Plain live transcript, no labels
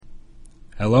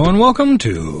Hello and welcome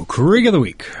to Creek of the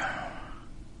Week,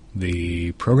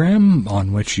 the program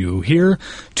on which you hear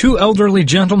two elderly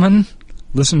gentlemen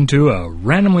listen to a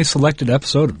randomly selected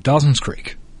episode of Dawson's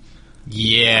Creek.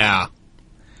 Yeah.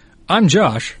 I'm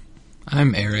Josh.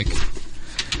 I'm Eric.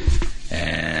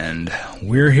 And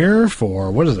we're here for,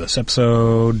 what is this,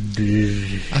 episode...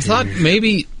 I thought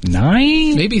maybe...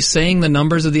 9? Maybe saying the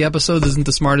numbers of the episodes isn't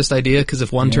the smartest idea, because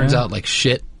if one turns out like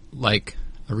shit, like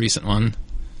a recent one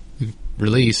we've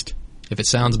released, if it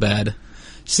sounds bad,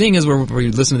 seeing as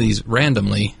we listen to these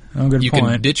randomly,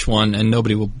 can ditch one and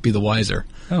nobody will be the wiser.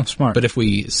 Oh, smart. But if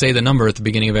we say the number at the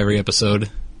beginning of every episode,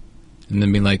 and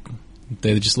then be like,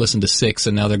 they just listened to 6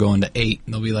 and now they're going to 8,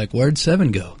 and they'll be like, where'd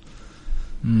 7 go?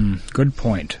 Good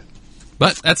point.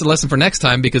 But that's a lesson for next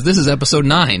time, because this is episode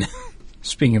 9.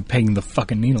 Speaking of pegging the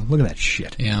fucking needle, look at that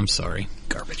shit. Yeah, I'm sorry.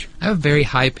 Garbage. I have a very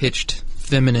high-pitched,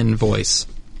 feminine voice.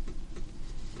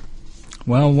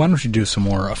 Well, why don't you do some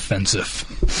more offensive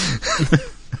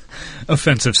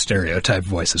stereotype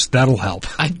voices? That'll help.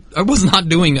 I was not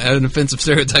doing an offensive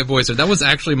stereotype voice. That was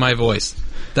actually my voice.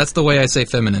 That's the way I say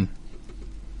feminine.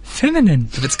 Feminine?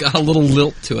 If it's got a little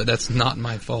lilt to it, that's not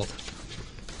my fault.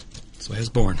 That's the way I was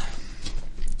born.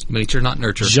 Nature, not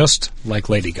nurture. Just like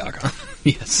Lady Gaga.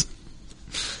 Yes.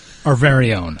 Our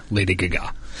very own Lady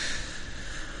Gaga.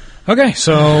 Okay,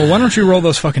 so why don't you roll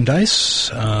those fucking dice?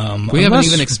 We haven't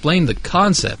even explained the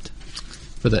concept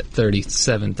for that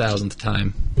 37,000th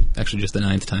time. Actually, just the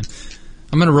 9th time.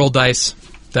 I'm going to roll dice.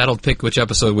 That'll pick which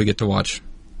episode we get to watch.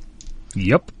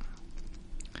 Yep.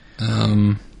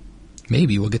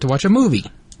 Maybe we'll get to watch a movie.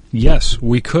 Yes,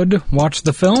 we could watch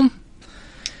the film.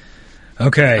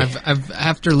 Okay. I've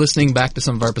after listening back to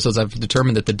some of our episodes, I've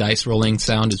determined that the dice rolling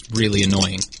sound is really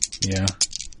annoying. Yeah.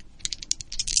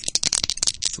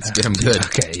 Let's get him good.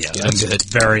 Okay, yeah, that's good.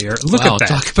 Very early. Look wow, at that.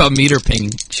 Talk about meter ping.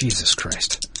 Jesus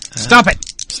Christ. Stop it!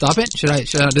 Stop it? Should I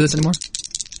not do this anymore?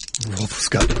 Roll those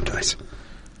goddamn dice.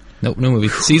 Nope, no movie.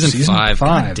 Season 5.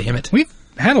 God damn it. We've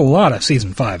had a lot of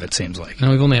Season 5, it seems like.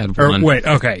 No, we've only had one. Wait,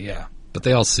 okay, yeah. But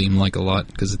they all seem like a lot,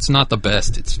 because it's not the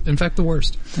best. It's, in fact, the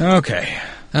worst. Okay.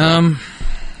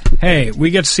 Hey,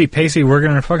 we get to see Pacey working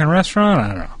in a fucking restaurant? I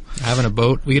don't know. Having a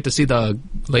boat. We get to see the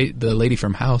lady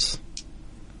from House.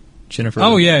 Jennifer.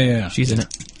 Oh, yeah. She's in it.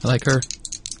 I like her.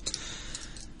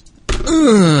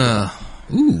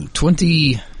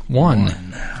 21.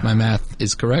 If my math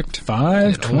is correct.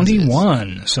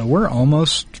 5:21. So we're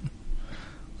almost,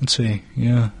 let's see,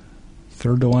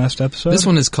 third to last episode. This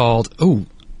one is called,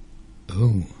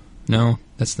 no,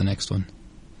 that's the next one.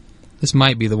 This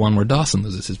might be the one where Dawson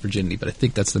loses his virginity, but I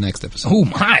think that's the next episode. Oh,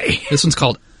 my. This one's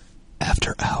called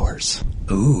After Hours.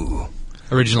 Ooh.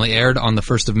 Originally aired on the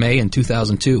 1st of May in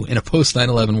 2002 in a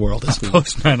post-9/11 world. As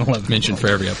post-9/11 mentioned for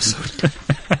every episode.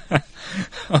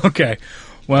 Okay.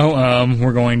 Well,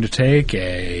 we're going to take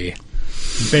a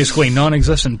basically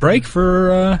non-existent break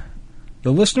for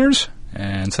the listeners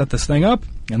and set this thing up,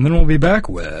 and then we'll be back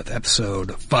with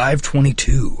episode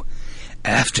 522,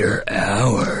 After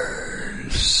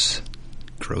Hours.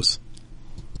 Gross.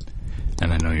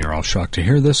 And I know you're all shocked to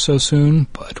hear this so soon,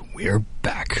 but we're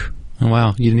back. Oh,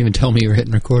 wow. You didn't even tell me you were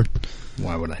hitting record.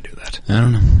 Why would I do that? I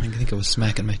don't know. I think I was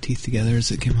smacking my teeth together as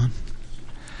it came on.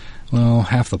 Well,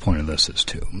 half the point of this is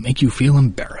to make you feel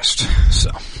embarrassed.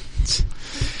 So it's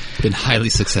been highly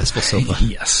successful so far.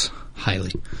 Yes.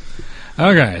 Highly.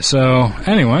 Okay, so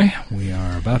anyway, we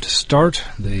are about to start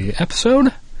the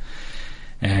episode,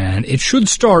 and it should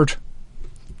start,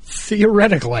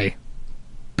 theoretically,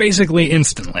 basically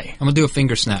instantly. I'm going to do a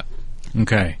finger snap.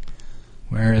 Okay.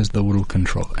 Where is the little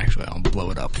control? Actually, I'll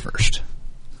blow it up first.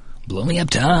 Blow me up,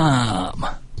 Tom!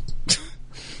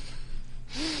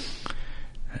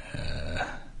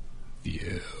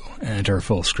 View. Enter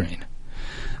full screen.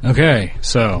 Okay,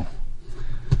 so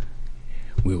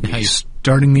we'll be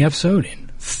starting the episode in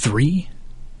 3,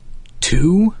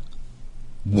 2,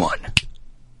 1.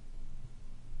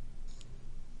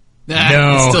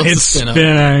 No, it's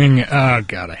spinning. Oh,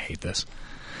 God, I hate this.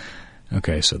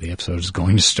 Okay, so the episode is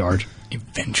going to start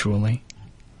eventually.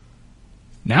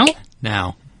 Now?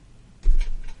 Now.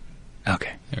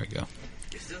 Okay. There we go.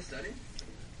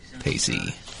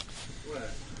 Pacey.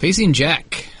 Pacey and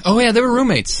Jack. Oh, yeah, they were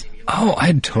roommates. Oh, I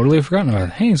had totally forgotten about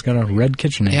it. Hey, he's got a red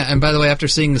KitchenAid. Yeah, and by the way, after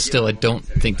seeing the still, I don't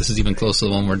think this is even close to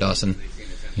the one where Dawson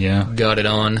got it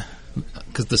on.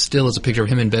 Because the still is a picture of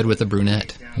him in bed with a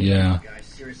brunette. Yeah.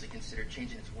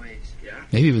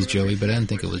 Maybe it was Joey, but I didn't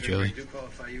think it was Joey.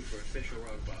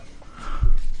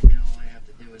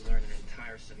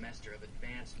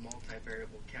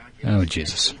 Oh,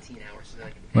 Jesus.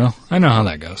 Well, I know how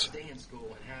that goes.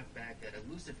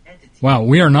 Wow,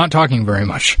 we are not talking very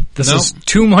much. This No. is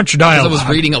too much dialogue. I was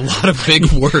reading a lot of big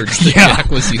words that Yeah. Jack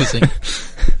was using.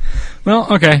 Well,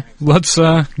 okay. Let's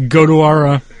go to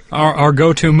our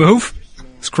go-to move.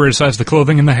 Let's criticize the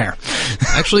clothing and the hair.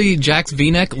 Actually, Jack's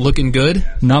V-neck looking good.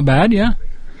 Not bad, yeah.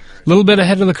 A little bit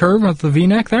ahead of the curve with the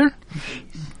V-neck there.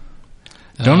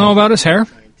 Don't know about his hair.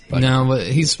 No, but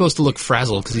he's supposed to look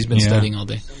frazzled because he's been studying all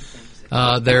day.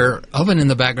 Their oven in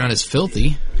the background is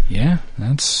filthy. Yeah,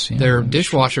 that's... Yeah, Their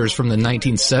dishwasher is from the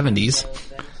 1970s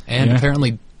and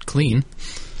apparently clean.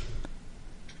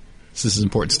 This is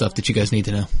important stuff that you guys need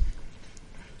to know.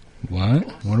 What?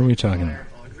 What are we talking about?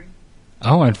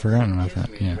 Oh, I'd forgotten about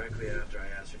that, yeah.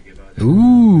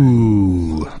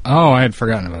 Ooh. Oh, I had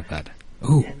forgotten about that.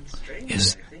 Ooh.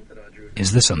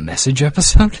 Is this a message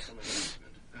episode?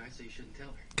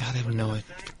 God, I don't know.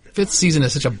 Fifth season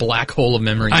is such a black hole of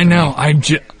memory. I know.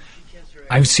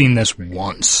 I've seen this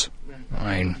once.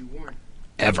 I mean,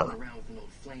 ever.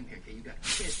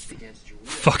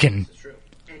 Fucking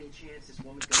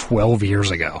 12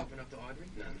 years ago.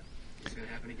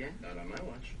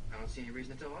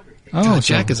 Oh, Oh,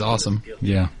 Jack so- is awesome.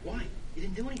 Yeah.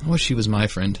 I wish he was my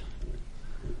friend.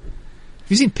 Have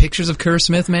you seen pictures of Kerr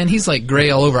Smith, man? He's like gray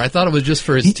all over. I thought it was just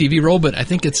for his TV role, but I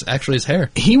think it's actually his hair.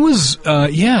 He was,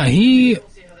 he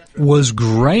was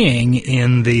graying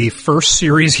in the first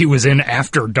series he was in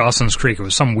after Dawson's Creek. It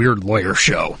was some weird lawyer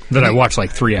show that I watched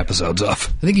like 3 episodes of.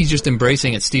 I think he's just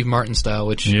embracing it Steve Martin style,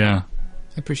 which Yeah.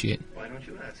 I appreciate.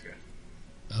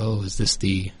 Oh, is this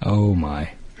the Oh my.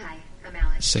 Hi, I'm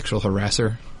Alex. sexual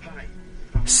harasser?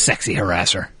 Sexy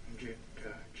harasser.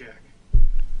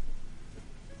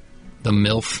 The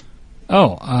MILF?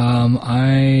 Oh,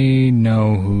 I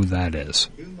know who that is.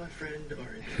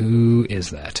 Who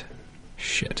is that?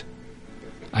 Shit.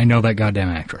 I know that goddamn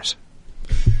actress.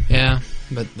 Yeah,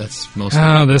 but that's mostly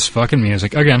Oh, this fucking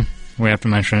music. Again, we have to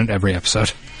mention it every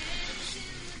episode.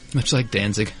 much like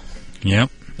Danzig.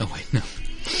 Yep. Oh, wait, no.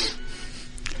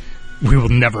 We will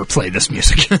never play this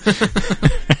music.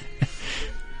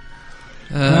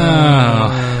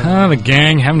 The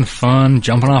gang having fun,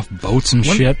 jumping off boats and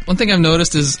shit. One thing I've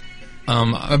noticed is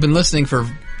I've been listening for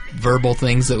verbal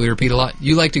things that we repeat a lot.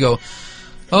 You like to go,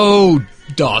 oh,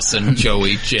 Dawson,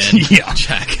 Joey, Jen, Yeah.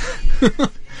 Jack.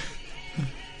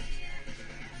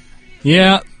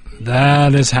 Yeah,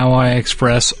 that is how I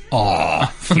express awe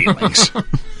feelings.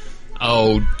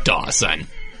 Oh, Dawson.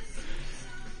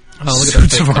 Oh, look at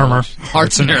Suits that. of armor.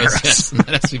 Hearts and arrows. Yes, that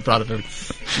has to be brought up.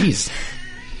 Jeez.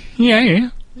 Yeah.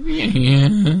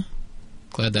 Yeah.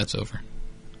 Glad that's over.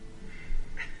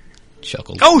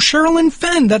 Chuckled. Oh, Sherilyn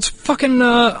Fenn. That's fucking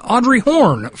Audrey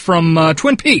Horne from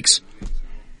Twin Peaks.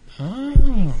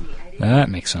 Oh. That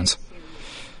makes sense.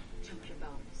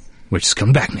 Which is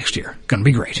coming back next year. Gonna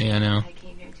be great. Yeah, I know. I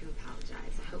came here to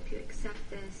apologize. I hope you accept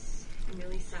this. I'm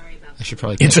really sorry about I should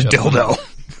probably It's a catch up on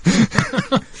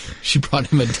dildo. it. She brought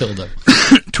him a dildo.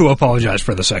 To apologize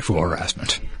for the sexual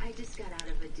harassment. I just got out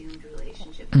of a doomed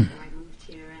relationship before I moved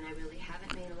here, and I really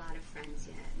haven't made a lot of friends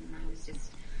yet, and I was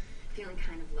just feeling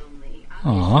kind of lonely.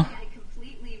 Aw. Obviously, I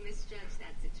completely misjudged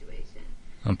that situation.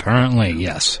 Apparently,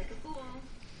 yes. Like a fool.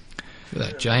 Look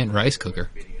at that giant rice cooker.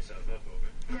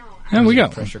 No, And we go.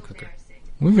 Pressure cooker.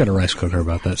 We've got a rice cooker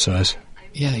about that size.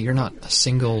 Yeah, you're not a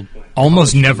single...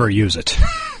 Almost never use it.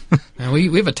 Man,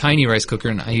 we have a tiny rice cooker,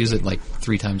 and I use it like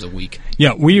 3 times a week.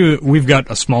 Yeah, we've got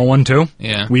a small one too.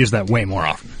 Yeah. We use that way more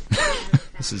often.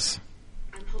 This is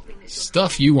I'm hoping that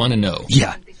stuff you want to know.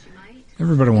 Yeah.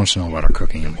 Everybody wants to know about our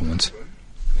cooking implements.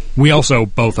 We also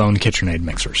both own KitchenAid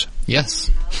mixers. Yes.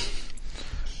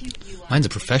 Mine's a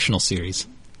professional series.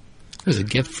 It was a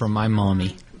gift from my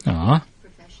mommy. Aw.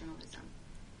 professionalism.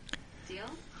 Deal?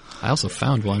 I also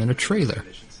found one in a trailer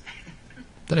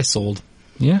that I sold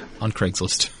Yeah, on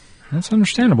Craigslist. that's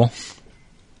understandable.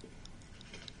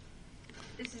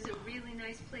 This is a really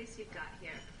nice place you've got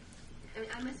here. I mean,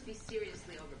 I must be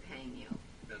seriously overpaying you.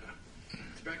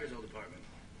 It's Becker's old apartment.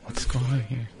 What's going on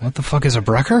here? What the fuck is a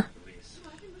Brecker?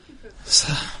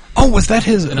 Oh, was that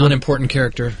his... An unimportant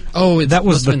character. Oh, That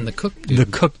was must have been the cook dude. The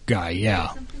cook guy,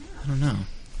 yeah. I don't know.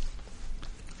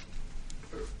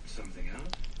 Or something else.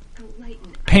 Oh,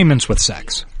 Leighton, Payments with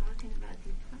sex. I'm talking about the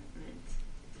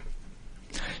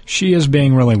apartment. She is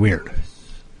being really weird.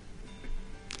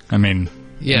 I mean,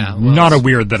 Yeah. well, not a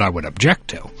weird that I would object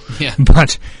to, Yeah.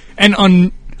 but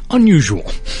an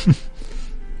unusual.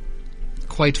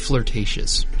 Quite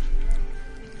flirtatious.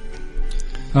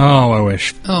 Oh, I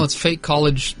wish. Oh, it's fake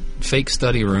college, fake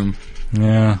study room.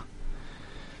 Yeah.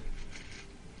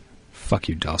 Fuck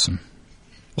you, Dawson.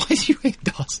 Why do you hate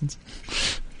Dawson's?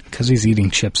 Because he's eating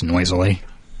chips noisily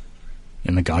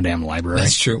in the goddamn library.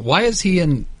 That's true. Why is he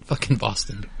in fucking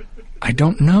Boston? I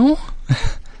don't know.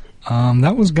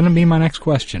 That was going to be my next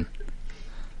question.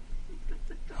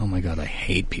 Oh my god, I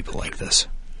hate people like this.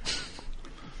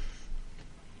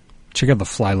 Check out the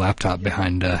fly laptop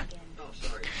behind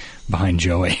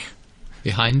Joey.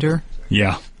 Behind her?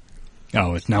 Yeah.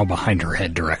 Oh, it's now behind her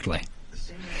head directly.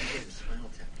 This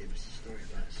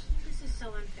is so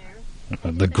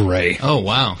unfair. The gray. Oh,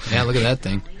 wow. Yeah, look at that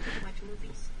thing.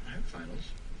 I have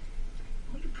finals.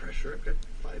 Under pressure, I've got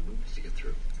 5 movies to get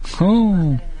through.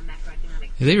 Oh.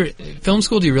 Film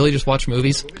school, do you really just watch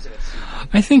movies?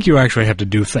 I think you actually have to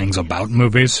do things about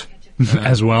movies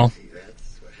as well.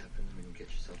 That's what happens when you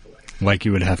get yourself a life. Like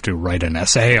you would have to write an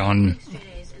essay on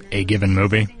a given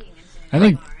movie.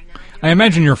 I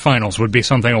imagine your finals would be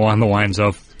something along the lines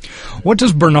of, what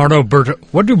do Bernardo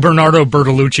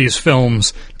Bertolucci's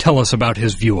films tell us about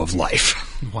his view of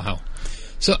life? Wow.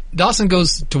 So, Dawson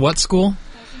goes to what school?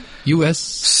 U.S.?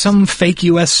 Some fake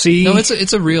USC? No,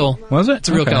 it's a real... Was it? It's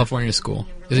a real Okay. California school.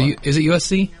 Is it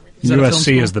USC? Is that a film USC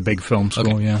school? is the big film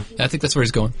school, Okay. yeah. I think that's where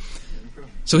he's going.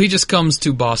 So he just comes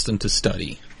to Boston to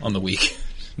study on the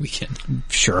weekend.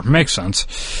 Sure, makes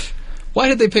sense. Why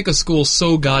did they pick a school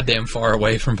so goddamn far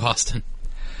away from Boston?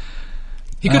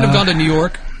 He could have gone to New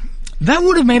York. That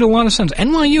would have made a lot of sense.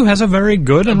 NYU has a very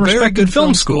good and Very respected good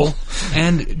film school.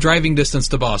 and driving distance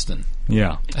to Boston.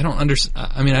 Yeah. I don't understand.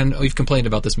 I mean, I know we've complained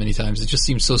about this many times. It just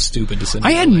seems so stupid to send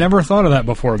I him had away. never thought of that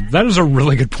before. That is a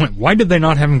really good point. Why did they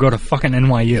not have him go to fucking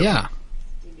NYU? Yeah.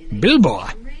 Bilbo.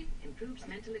 Improves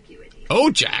mental acuity.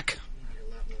 Oh, Jack.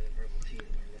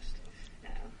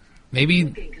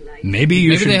 Maybe Maybe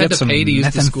you should they had get to some pay to use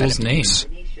the school's name,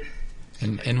 methamphetamines.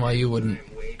 and NYU wouldn't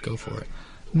go for it.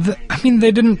 I mean,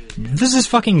 they didn't... This is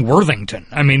fucking Worthington.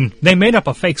 I mean, they made up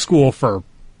a fake school for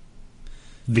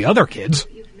the other kids.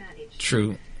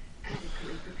 True.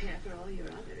 Prepare for all your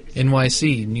other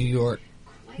NYC, New York,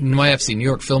 NYFC, New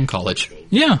York Film College.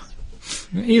 Yeah.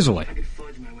 Easily.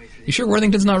 You sure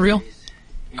Worthington's not real?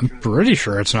 I'm pretty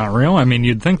sure it's not real. I mean,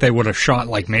 you'd think they would have shot,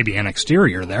 like, maybe an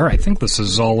exterior there. I think this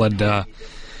is all at... I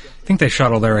think they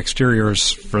shot all their exteriors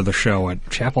for the show at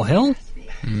Chapel Hill?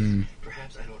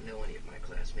 Perhaps I don't know any of my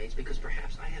classmates because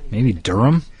perhaps I haven't. Maybe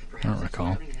Durham? I don't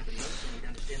recall.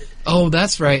 Oh,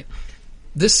 that's right.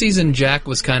 This season, Jack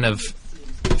was kind of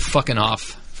fucking off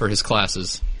for his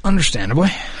classes. Understandably.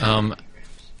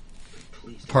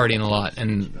 Partying a lot,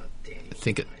 and I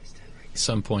think at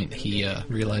some point he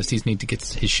realized he needs to get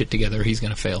his shit together or he's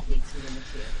going to fail.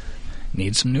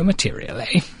 Need some new material, eh?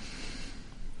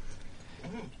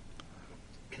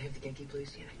 Can I have the Genki,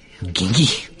 please?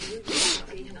 Ginky.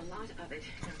 and a lot of it.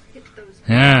 Hit those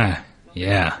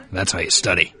Yeah, that's how you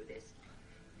study.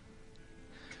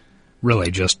 Really,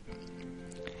 just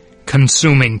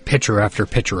consuming pitcher after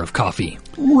pitcher of coffee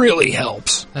really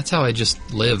helps. That's how I just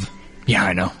live. Yeah,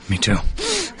 I know. Me too.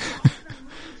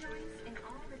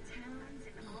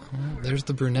 Oh, there's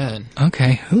the brunette.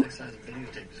 Okay, who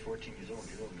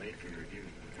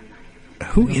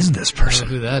is this I don't know person?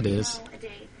 who that is.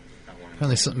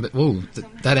 Apparently something, but whoa,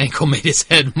 that ankle made his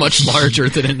head much larger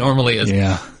than it normally is.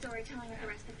 Yeah. storytelling with the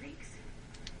rest of the freaks.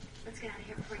 Let's get out of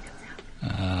here before he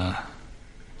goes out.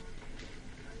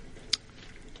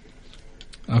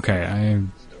 Okay,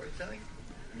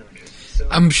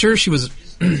 I'm sure she was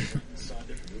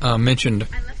mentioned.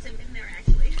 I left him in there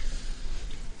actually.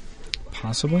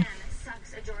 possibly. Man, this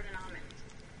sucks a Jordan almond.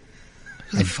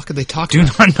 Who the fuck are they talking Do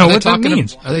about? not know Are they what that talking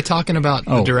means. Are they talking about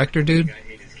the Oh. director dude?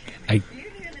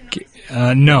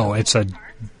 No, it's a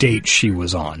date she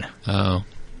was on. Oh,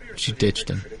 she ditched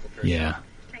him. Yeah.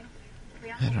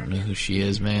 I don't know who she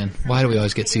is, man. Why do we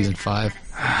always get season 5?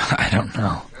 I don't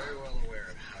know. Very well aware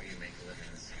of how you make a living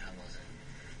in this house.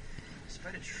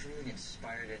 Despite a truly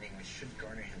inspired ending which should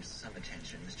garner him some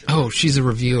attention, Mr. Oh, she's a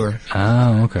reviewer.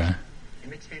 Oh, okay.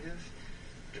 Imitative,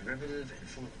 derivative, and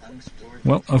full of unexplored.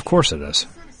 Well, of course it is.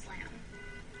 It's not a slam.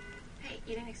 Hey,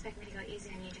 you didn't expect me to go easy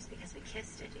on you just because we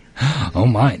kissed, did you? Oh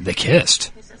my, they kissed.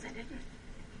 Who says I didn't?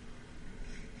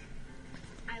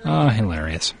 I Oh, love you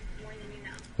hilarious. more than you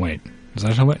know. Wait, is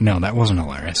that hilarious? No, that wasn't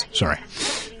hilarious. Sorry.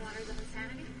 Treading waters of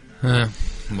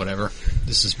insanity? Whatever.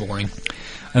 This is boring.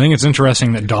 I think it's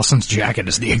interesting that Dawson's jacket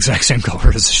is the exact same color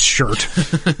as his shirt.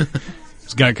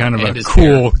 It's got kind of And a his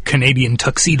cool hair. Canadian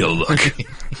tuxedo look. Go to bed.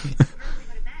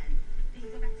 You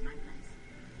can go back to my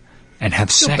place. And have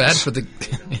I feel sex. bad for the.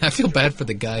 I feel bad for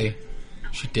the guy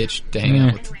she ditched to hang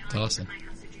out with Dawson. My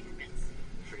house at Junior Mints.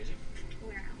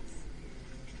 Where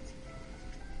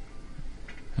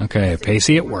else? Okay,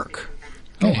 Pacey at work.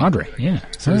 Oh, Okay. Audrey, yeah.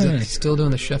 So he's Hey. still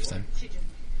doing the chef thing. She just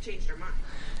changed her mind.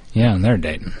 Yeah, and they're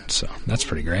dating, so that's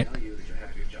pretty great. Tell you that you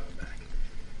have your job back.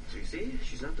 So you see,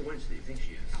 she's not the Wednesday you think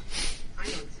she is. I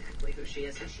know exactly who she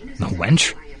is. The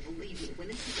wench?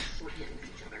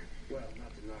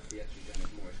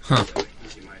 Huh.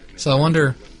 So I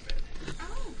wonder...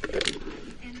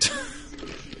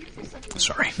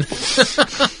 Sorry.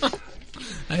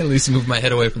 I at least moved my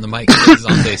head away from the mic,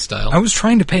 Zante style. I was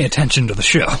trying to pay attention to the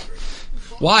show.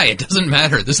 Why? It doesn't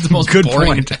matter. This is the most Good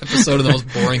boring point. episode of the most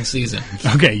boring season.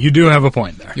 Okay, you do have a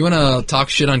point there. You want to talk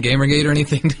shit on Gamergate or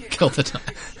anything to kill the time?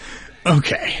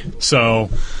 Okay, so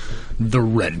the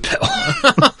red pill.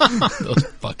 Those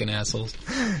fucking assholes.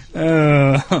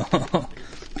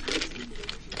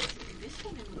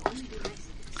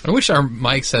 I wish our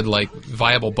mics had, like,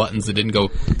 viable buttons that didn't go...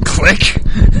 Click.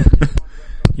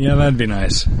 Yeah, that'd be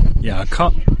nice. Yeah, a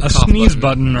Cough sneeze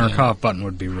button or a yeah. cough button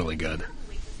would be really good.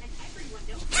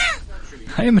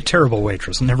 I am a terrible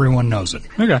waitress, and everyone knows it.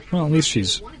 Okay, well, at least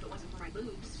she's...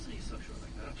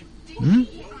 Hmm?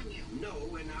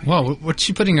 Whoa, what's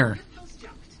she putting her...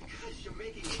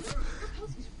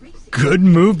 Good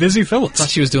move, Busy I Phillips. thought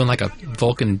she was doing, like, a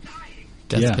Vulcan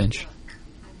death Yeah. pinch.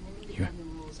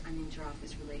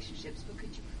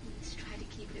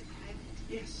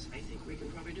 Yes, I think we can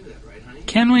probably do that, right, honey?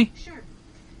 Can we? Sure.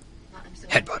 Well, I'm so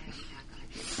Headbutt.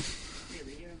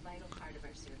 Really, you're a vital part of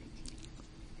our serving team.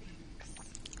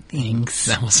 Thanks.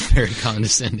 That was very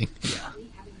condescending. Yeah. Having you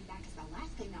back is the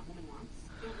last thing that woman wants.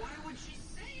 Then why would she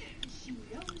say it? She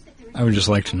knows that there is... I would just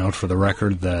like to note for the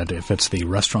record that if it's the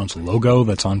restaurant's logo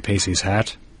that's on Pacey's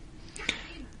hat,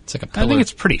 It's like a pillar. I think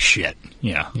it's pretty shit.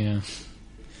 Yeah. Yeah.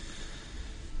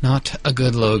 Not a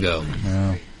good logo.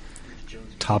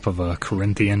 Top of a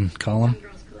Corinthian column. Some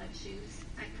girls collect shoes.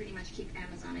 I pretty much keep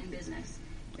Amazon in business.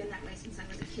 Been that way since I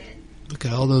was a kid. Look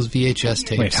at all those VHS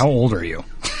tapes. Wait, how old are you?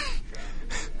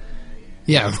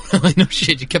 Yeah, really, no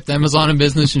shit. You kept Amazon in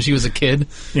business when she was a kid?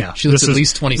 Yeah. She looks this at is-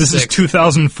 least 26. This is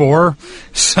 2004,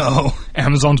 so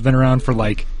Amazon's been around for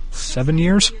like 7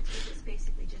 years. It's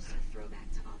basically just a throwback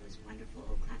to all those wonderful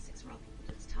old classics where all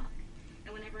people just talk.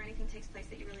 And whenever anything takes place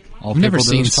that you really want, All I've never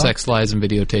people do seen is talk. Sex, Lies, and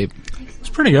Videotape. It's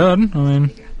pretty good. I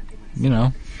mean, you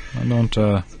know, I don't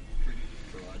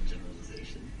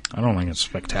think it's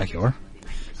spectacular.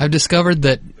 I've discovered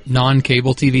that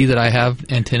non-cable TV that I have,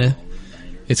 antenna,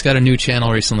 it's got a new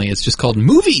channel recently. It's just called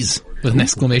Movies with an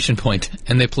exclamation point.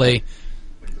 And they play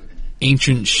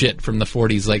ancient shit from the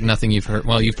 40s like nothing you've heard.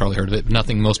 Well, you've probably heard of it, but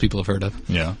nothing most people have heard of.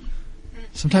 Yeah.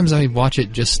 Sometimes I watch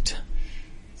it just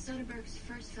Soderbergh's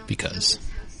first film because. shows us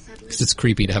how subtly Because it's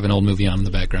creepy to have an old movie on in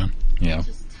the background. Yeah.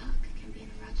 just talk can be an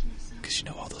erogenous zone. Because you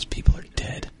know all those people are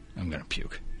dead. I'm gonna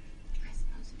puke. I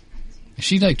suppose it depends who Is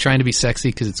she like trying to be sexy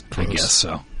because it's gross? I guess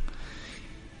so.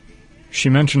 She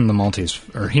mentioned the Maltese,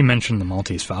 or he mentioned the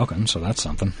Maltese Falcon, so that's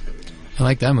something. I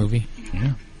like that movie.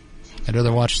 Yeah. I'd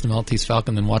rather watch the Maltese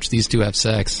Falcon than watch these two have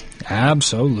sex.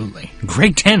 Absolutely.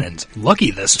 Greg Tennant's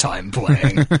lucky this time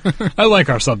playing. I like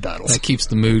our subtitles. That keeps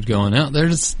the mood going. Out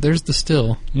there's the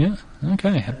still. Yeah.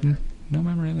 Okay. Have no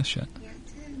memory of this shit.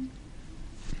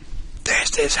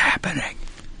 This is happening.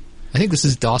 I think this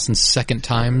is Dawson's second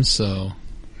time, so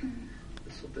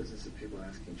This whole business of people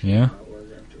asking Yeah. how it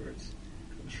was afterwards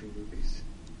comes from movies.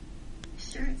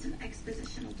 Sure, it's an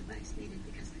expositional device needed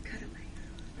because the cutaway.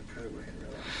 A cutaway in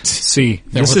real life. See,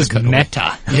 There this was a is cutaway.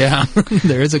 meta. yeah,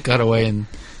 there is a cutaway in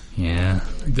Yeah.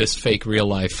 this fake real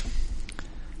life.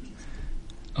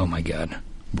 Oh my god.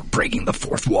 We're breaking the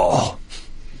fourth wall.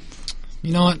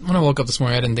 You know what? When I woke up this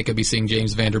morning, I didn't think I'd be seeing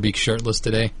James Vanderbeek shirtless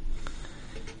today.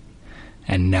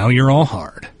 And now you're all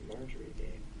hard. Marjorie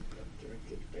Day,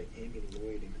 directed by Amy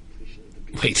Lloyd and completion of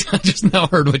the Wait, I just now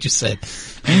heard what you said.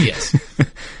 And yes.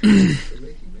 filmmaking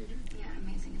major. Yeah,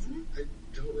 amazing, isn't it?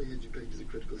 I totally had you pegged as a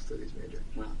critical studies major.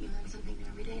 Well, you learn something new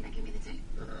every day. Now give me the tape.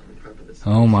 I'm proud of this.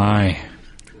 Oh my.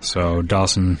 So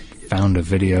Dawson found a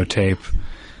videotape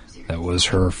that was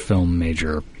her film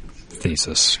major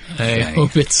thesis. I thing.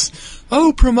 hope it's...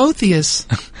 Oh, Prometheus!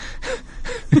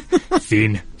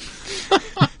 Fiend.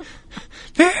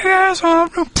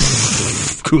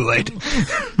 Kool-Aid.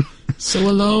 So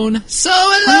alone. So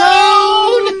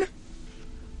alone!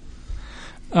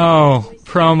 Oh,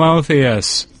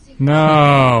 Prometheus.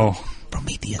 No.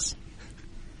 Prometheus.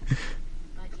 But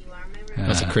you are my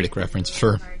That's a critic reference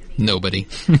for nobody.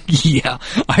 Yeah,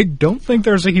 I don't think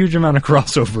there's a huge amount of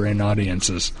crossover in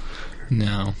audiences.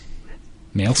 No.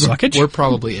 Male suckage? We're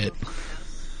probably it.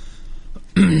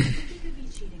 He could be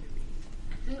cheating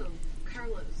on me. Who?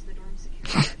 Carlos, the dorm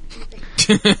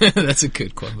security. That's a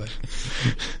good quote. But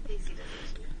Pacey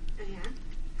does it. Oh, yeah?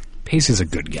 Pacey's a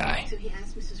good guy. So he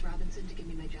asked Mrs. Robinson to give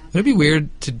me my job. would it be weird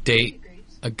to date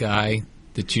a guy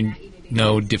that you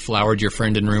know deflowered your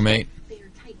friend and roommate? They are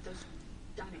tight, those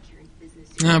Donna Karen's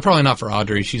business. Probably not for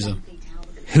Audrey. She's a...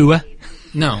 Who?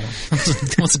 No.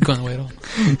 It wasn't going away at all.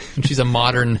 She's a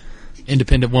modern,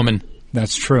 independent woman.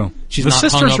 That's true. She's the not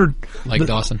sisters hung up like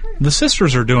Dawson. The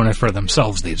sisters are doing it for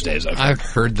themselves these days. I've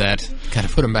heard that. Gotta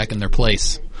put them back in their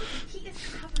place.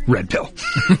 Red pill.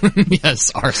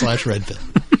 Yes, r/red pill.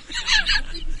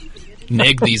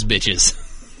 Neg these bitches.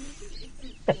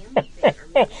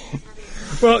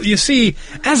 Well, you see,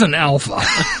 as an alpha...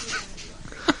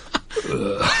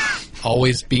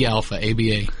 Always be alpha,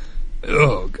 ABA.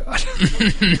 Oh, God.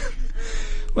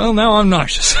 Well, now I'm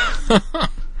nauseous.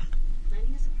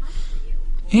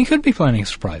 He could be planning a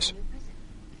surprise.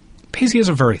 Pacey is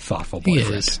a very thoughtful boyfriend.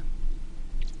 He is.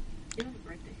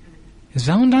 Is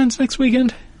Valentine's next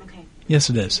weekend? Okay. Yes,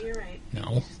 it is. You're right.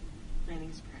 No. Planning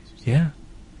a surprise. Yeah.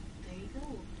 There you go.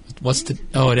 What's the...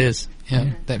 Oh, it is.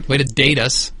 Yeah. That way to date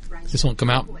us. This won't come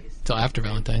out till after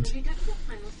Valentine's. Have you got the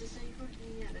finals to study for?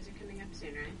 Yeah, those are coming up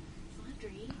soon,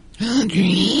 right?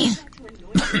 Audrey.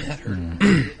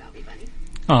 Audrey.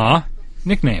 Aw.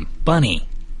 Nickname. Bunny.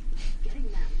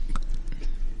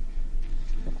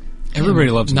 Everybody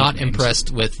loves Not nicknames.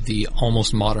 impressed with the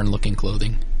almost modern-looking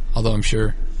clothing. Although I'm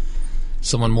sure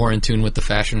someone more in tune with the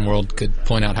fashion world could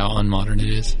point out how unmodern it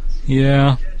is.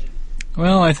 Yeah.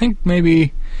 Well, I think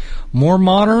maybe more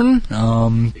modern.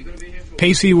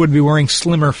 Pacey would be wearing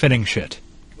slimmer fitting shit.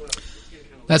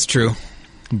 That's true.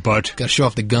 But, Gotta show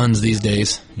off the guns these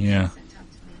days. yeah.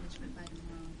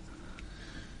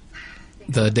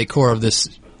 The decor of this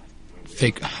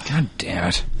fake... God damn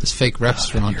it. This fake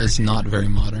restaurant is not very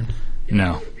modern.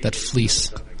 No. That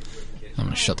fleece... I'm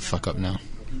gonna shut the fuck up now.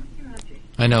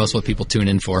 I know it's what people tune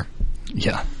in for.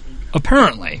 Yeah.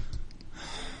 Apparently.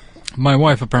 My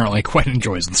wife apparently quite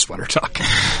enjoys the sweater talk.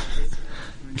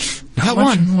 Not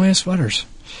much in the way of sweaters.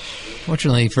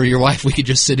 Fortunately for your wife, we could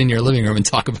just sit in your living room and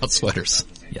talk about sweaters.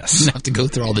 Yes. You don't have to go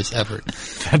through all this effort.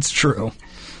 That's true.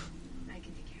 I can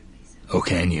take care of myself. Oh,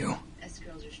 can you? Us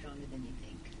girls are stronger than you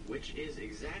think. Which is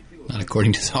exactly what Not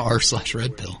according to the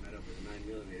r/red pill.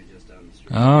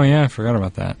 Oh, yeah, I forgot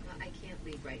about that. Well, I can't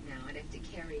leave right now. I'd have to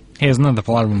carry. Hey, isn't that the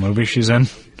plot of a movie she's in?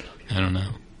 I don't know.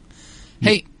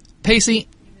 Hey, Pacey.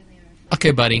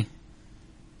 Okay, buddy.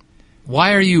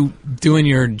 Why are you doing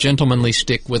your gentlemanly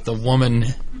shtick with a woman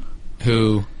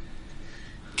who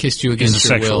kissed you against He's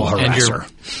a your sexual will and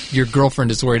harasser. your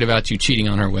girlfriend is worried about you cheating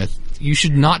on her with? You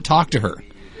should not talk to her.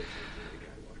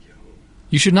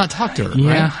 You should not talk to her,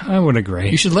 Yeah, right? I would agree.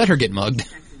 You should let her get mugged.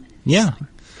 Yeah.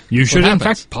 You should, in happens.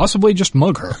 fact, possibly just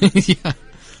mug her. Yeah.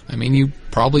 I mean, you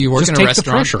work Just in a take the restaurant.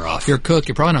 pressure off. You're a cook.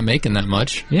 You're probably not making that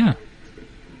much. Yeah.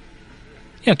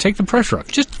 Yeah, take the pressure off.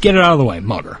 Just get it out of the way,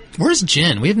 mug her. Where's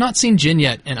Jen? We have not seen Jen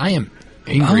yet, and I am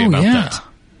angry about that.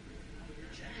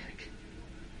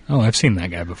 Oh, I've seen that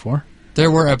guy before.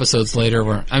 There were episodes later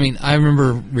where, I mean, I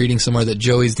remember reading somewhere that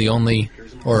Joey's the only,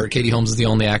 or Katie Holmes is the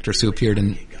only actress who appeared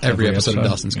in every episode of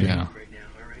Dawson's Creek. Yeah.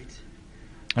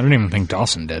 I don't even think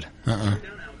Dawson did.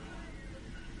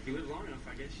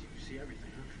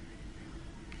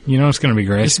 You know it's going to be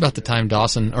great. Just about the time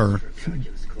Dawson, or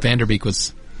Vanderbeek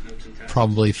was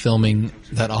probably filming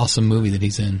that awesome movie that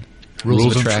he's in.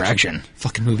 Rules of Attraction.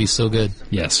 Fucking movie's so good.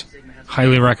 Yes.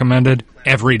 Highly recommended.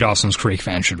 Every Dawson's Creek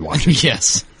fan should watch it.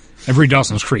 Yes. Every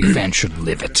Dawson's Creek fan should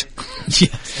live it.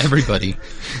 Yes, everybody.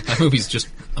 That movie's just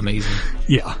amazing.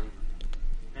 Yeah.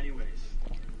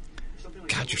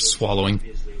 God, you're swallowing.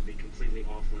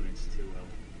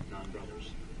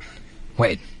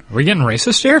 Wait, are we getting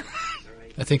racist here?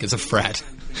 I think it's a frat.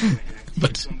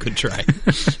 But good try.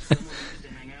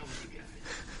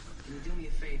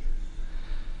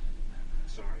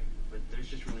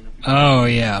 Oh,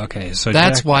 yeah, okay. So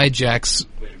That's why Jack's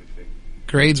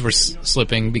grades were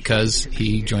slipping, because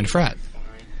he joined a frat.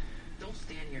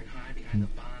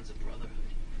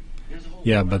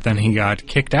 Yeah, but then he got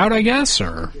kicked out, I guess,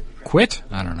 or quit?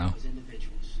 I don't know.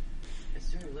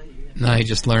 No, he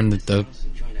just learned that the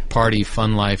party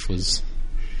fun life was...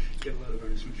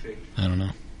 I don't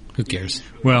know. Who cares?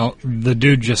 Well, the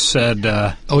dude just said,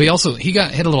 Oh, he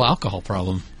hit a little alcohol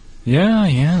problem.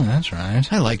 yeah, that's right.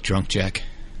 I like drunk Jack.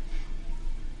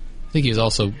 I think he was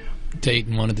also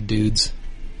dating one of the dudes.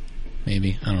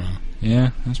 Maybe. I don't know. Yeah,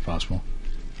 that's possible.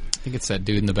 I think it's that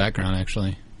dude in the background,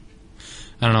 actually.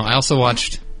 I don't know. I also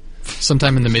watched,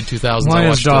 sometime in the mid-2000s... Why I is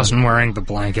watched Dawson wearing the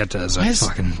blanket as a Why is-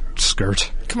 fucking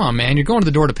skirt? Come on, man. You're going to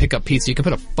the door to pick up pizza. You can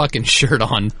put a fucking shirt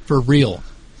on. For real.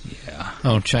 Yeah.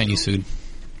 Oh, Chinese food.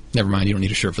 Never mind. You don't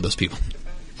need a shirt for those people.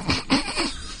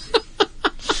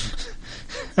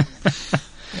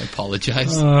 I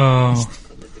apologize. Oh.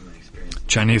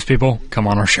 Chinese people, come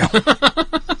on our show.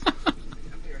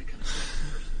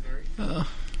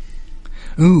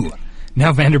 Ooh,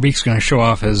 now Vanderbeek's going to show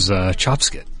off his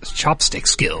chopstick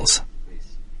skills.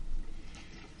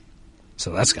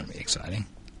 So that's going to be exciting.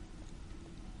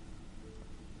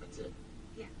 That's it.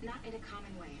 Yeah, not in a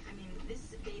common way. I mean,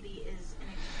 this baby is an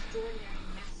extraordinary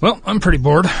mess. Well, I'm pretty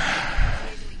bored.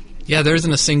 Yeah, there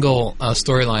isn't a single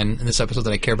storyline in this episode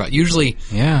that I care about. Usually,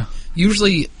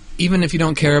 even if you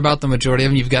don't care about the majority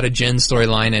of them, you've got a Jen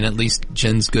storyline, and at least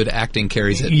Jen's good acting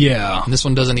carries it. Yeah. And this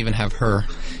one doesn't even have her.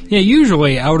 Yeah,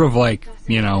 usually out of, like,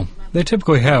 you know, they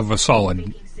typically have a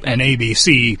solid, an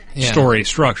ABC story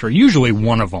structure. Usually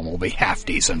one of them will be half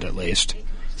decent, at least.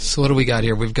 So what do we got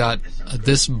here? We've got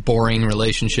this boring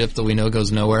relationship that we know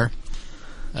goes nowhere.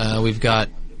 We've got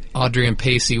Audrey and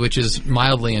Pacey, which is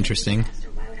mildly interesting.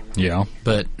 Yeah.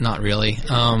 But not really.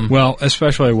 Well,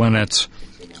 especially when it's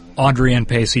Audrey and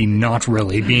Pacey not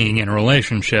really being in a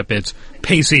relationship. It's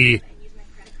Pacey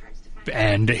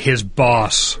and his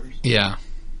boss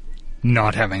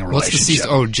not having a relationship. What's the season?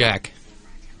 Oh, Jack.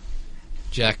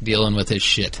 Jack dealing with his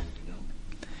shit.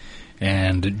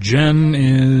 And Jen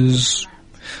is...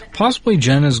 Possibly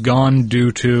Jen is gone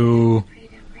due to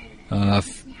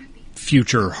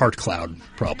future heart cloud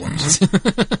problems.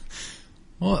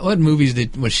 What movies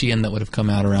was she in that would have come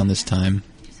out around this time?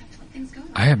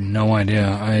 I have no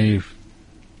idea.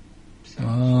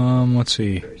 Let's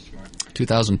see.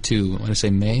 2002. I want to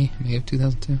say May of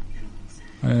 2002.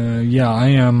 Yeah, I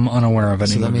am unaware of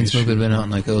any. So that means movies movie had been out in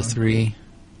like 03,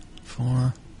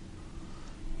 4.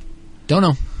 Don't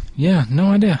know. Yeah,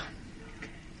 no idea.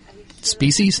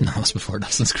 Species? No, it was before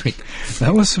Dawson's Creek.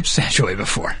 That was substantially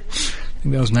before. I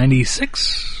think that was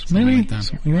 96, maybe?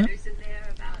 Something like that.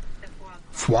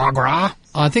 Foie gras?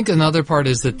 I think another part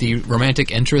is that the romantic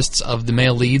interests of the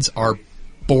male leads are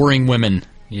boring women.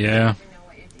 Yeah.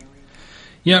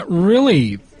 Yeah,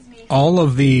 really, all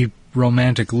of the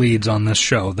romantic leads on this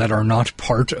show that are not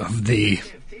part of the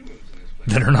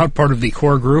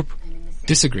core group.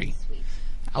 Disagree.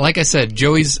 Like I said,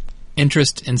 Joey's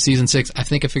interest in season 6, I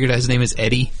think I figured out his name is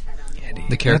Eddie.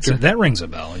 The character. That rings a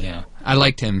bell, yeah. I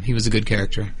liked him. He was a good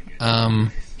character.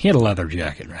 He had a leather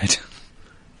jacket, right?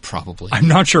 Probably. I'm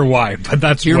not sure why, but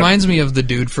that's He reminds me of the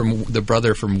dude from the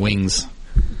brother from Wings.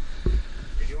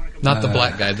 Not the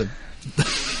black guy, the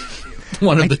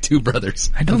one of the two brothers.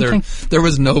 I don't think there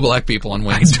was no black people on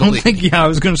Wings. I don't think. Yeah, I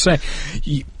was going to say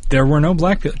there were no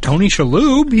black people. Tony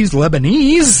Shalhoub, he's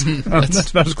Lebanese. That's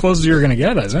about as close as you're going to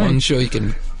get, I think. One show you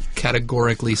can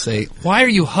categorically say, "Why are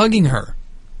you hugging her?"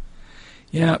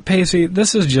 Yeah, Pacey,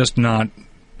 this is just not.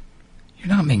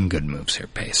 You're not making good moves here,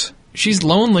 Pace. She's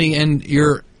lonely, and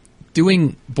you're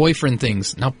doing boyfriend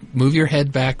things. Now move your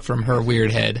head back from her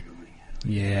weird head.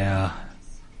 Yeah.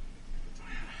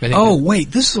 Oh,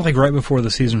 wait, this is like right before the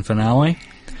season finale.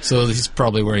 So this is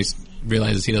probably where he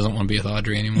realizes he doesn't want to be with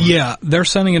Audrey anymore. Yeah, they're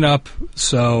setting it up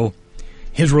so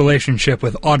his relationship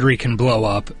with Audrey can blow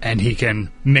up, and he can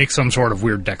make some sort of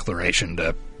weird declaration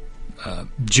to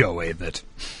Joey that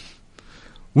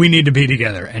we need to be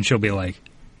together, and she'll be like,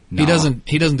 nah.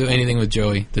 He doesn't do anything with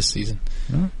Joey this season.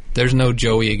 Huh? There's no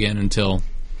Joey again until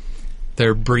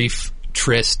their brief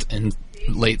tryst in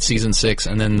late season 6,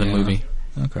 and then the movie.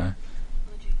 Okay.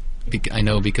 I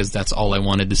know, because that's all I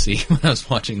wanted to see when I was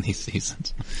watching these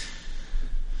seasons.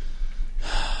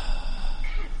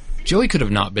 Joey could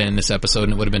have not been in this episode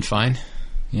and it would have been fine.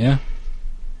 Yeah.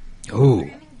 Ooh.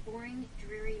 Boring,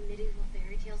 dreary medieval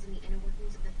fairy tales in the inner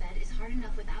workings of the Fed is hard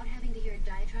enough without having to hear a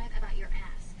diatribe about your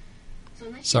ass. So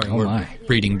unless Sorry, we're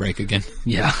reading break again.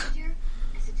 Yeah.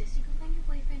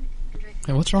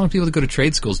 Hey, what's wrong with people that go to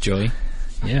trade schools, Joey?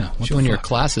 Yeah. Showing your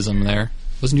classism there.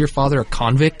 Wasn't your father a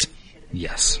convict?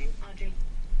 Yes.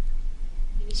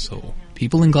 So,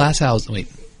 people in glass houses... Wait.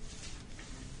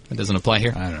 That doesn't apply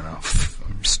here? I don't know.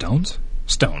 Stones?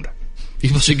 Stoned.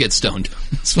 People should get stoned.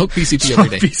 Smoke PCP every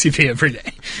day. Smoke PCP every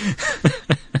day.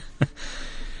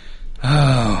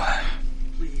 Oh.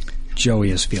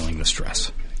 Joey is feeling the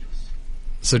stress.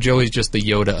 So Joey's just the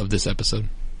Yoda of this episode?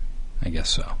 I guess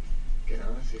so.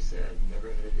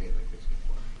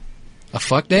 A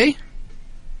fuck day?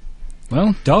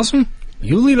 Well, Dawson,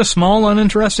 you lead a small,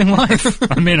 uninteresting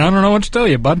life. I mean, I don't know what to tell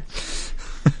you, bud.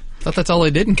 Thought that's all they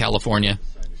did in California.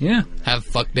 Yeah. Have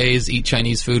fuck days, eat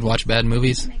Chinese food, watch bad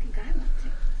movies.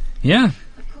 Yeah.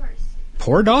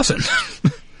 Poor Dawson.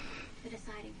 The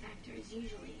deciding factor is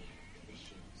usually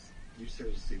the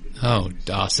shoes. Oh,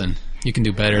 Dawson. You can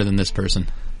do better than this person.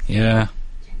 Yeah.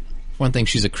 One thing,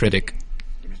 she's a critic.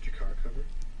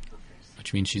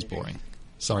 Which means she's boring.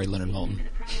 Sorry, Leonard Maltin.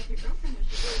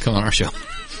 Come on our show.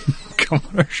 Come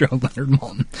on our show, Leonard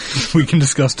Maltin. We can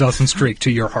discuss Dawson's Creek to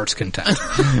your heart's content.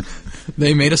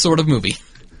 They made a sort of movie.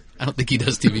 I don't think he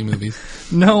does TV movies.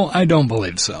 No, I don't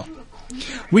believe so.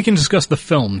 We can discuss the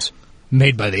films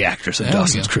made by the actors in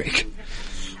Dawson's Creek.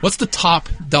 What's the top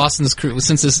Dawson's Creek?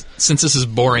 Since this is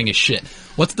boring as shit,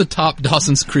 what's the top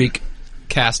Dawson's Creek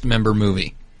cast member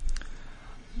movie?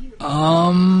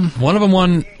 One of them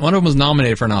won. One of them was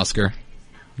nominated for an Oscar.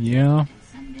 Yeah.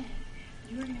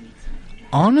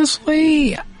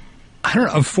 Honestly, I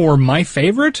don't know. For my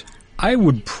favorite, I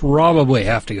would probably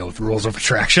have to go with Rules of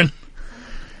Attraction.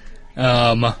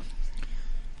 There's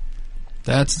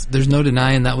no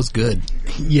denying that was good.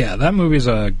 Yeah, that movie's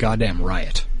a goddamn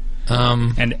riot.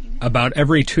 And about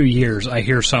every 2 years,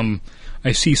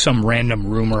 I see some random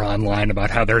rumor online about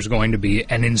how there's going to be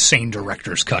an insane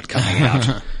director's cut coming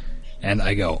out. And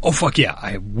I go, oh fuck yeah,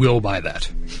 I will buy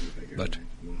that. But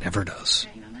never does.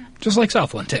 Just like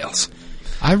Southland Tales.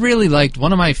 I really liked,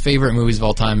 one of my favorite movies of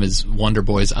all time is Wonder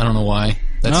Boys. I don't know why.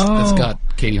 That's got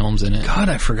Katie Holmes in it. God,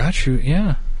 I forgot you,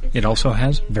 yeah. It also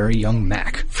has very young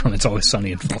Mac from It's Always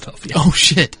Sunny in Philadelphia. Oh,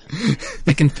 shit.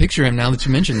 I can picture him now that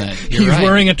you mentioned that. He's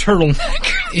wearing a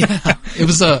turtleneck. Yeah. It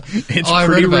was I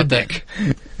read about that.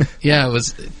 Yeah, it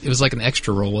was like an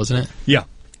extra role, wasn't it? Yeah.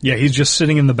 Yeah, he's just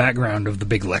sitting in the background of the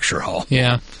big lecture hall.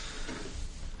 Yeah.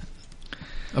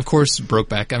 Of course,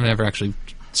 Brokeback. I've never actually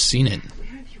seen it.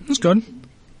 It's good.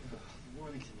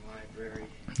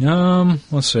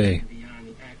 Let's see.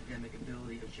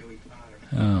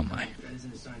 Oh, my.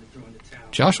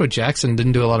 Joshua Jackson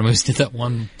didn't do a lot of movies. Did that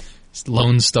one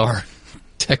Lone Star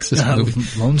Texas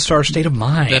movie. Lone Star State of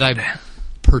Mind. That I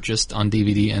purchased on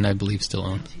DVD and I believe still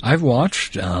own. I've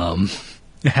watched at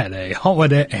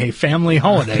a family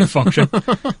holiday function.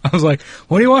 I was like,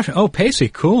 what are you watching? Oh, Pacey,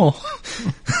 cool.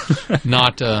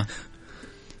 Not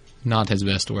his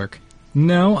best work.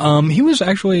 No, he was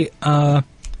actually, God,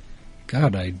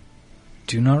 I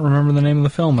do not remember the name of the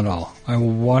film at all. I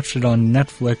watched it on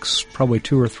Netflix probably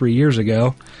 2 or 3 years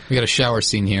ago. We got a shower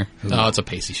scene here. Ooh. Oh, it's a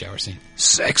Pacey shower scene.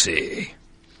 Sexy.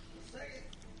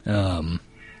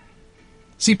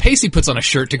 See, Pacey puts on a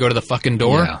shirt to go to the fucking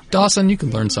door. Yeah. Dawson, you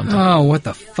can learn something. Oh, what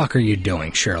the fuck are you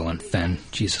doing, Sherilyn Fenn?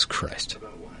 Jesus Christ.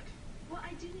 Well,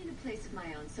 I do need a place of my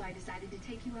own, so I decided to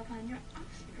take you up on your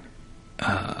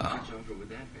offer.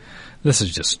 This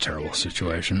is just a terrible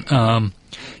situation.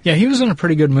 Yeah, he was in a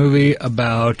pretty good movie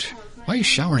about... Why are you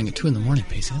showering at 2 in the morning,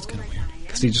 Pacey? That's kind of weird.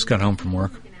 Because he just got home from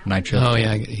work. Night shift. Oh,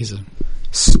 yeah, he's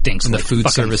stinks in the like food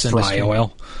service fry industry.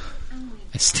 Oil.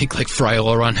 I stink like fry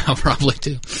oil right now, probably,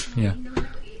 too. Yeah.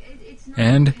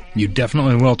 And you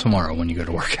definitely will tomorrow when you go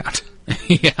to work out.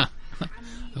 Yeah.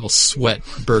 I will sweat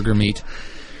burger meat.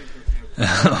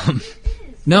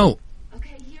 No.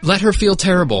 Let her feel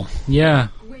terrible. Yeah.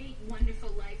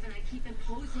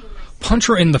 Punch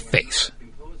her in the face.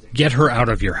 Get her out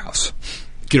of your house.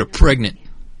 Get her pregnant.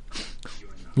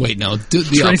 Wait, no. Do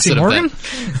the Tracy opposite Morgan?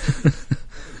 of that.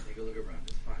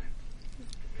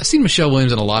 I've seen Michelle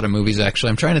Williams in a lot of movies,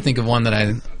 actually. I'm trying to think of one that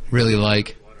I really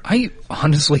like. I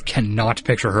honestly cannot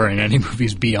picture her in any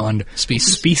movies beyond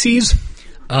Species.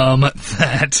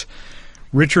 That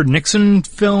Richard Nixon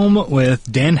film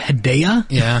with Dan Hedaya.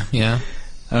 Yeah.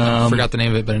 I forgot the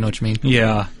name of it, but I know what you mean.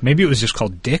 Yeah. Maybe it was just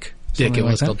called Dick. Dick, it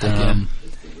was called Dick, yeah.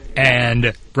 And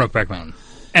Brokeback Mountain.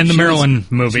 And the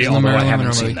Maryland movie, although I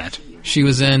haven't seen that. She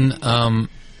was in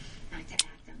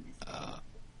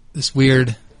this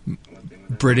weird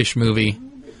British movie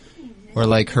where,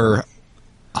 like, her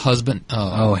husband...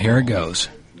 Oh, here it goes.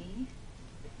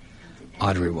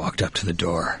 Audrey walked up to the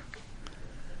door.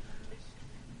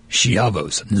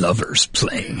 Schiavo's Lovers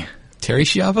playing. Terry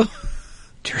Schiavo?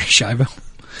 Terry Schiavo?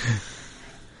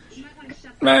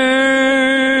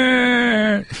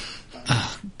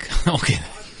 Okay,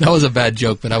 that was a bad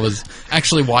joke, but I was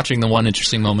actually watching the one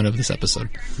interesting moment of this episode.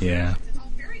 Yeah.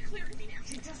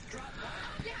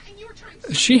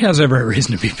 She has every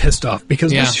reason to be pissed off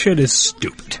because this shit is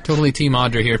stupid. Totally Team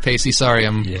Audrey here, Pacey. Sorry,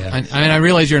 I mean, I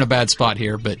realize you're in a bad spot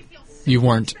here, but you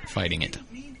weren't fighting it.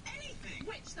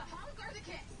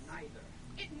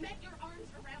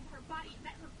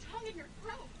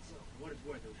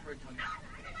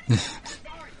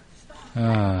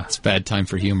 It's a bad time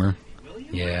for humor.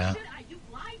 Yeah.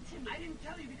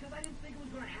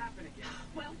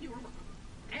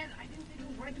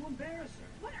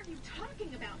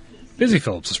 Busy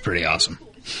Phillips is pretty awesome.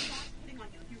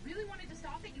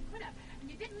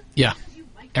 Yeah.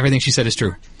 Everything she said is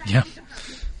true. Yeah.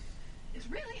 It's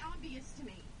really obvious to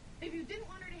me. If you didn't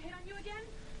want her to hit on you again,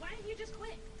 why didn't you just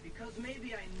quit? Because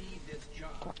maybe I need this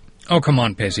job. Oh, come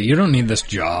on, Pacey. You don't need this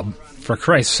job. For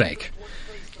Christ's sake.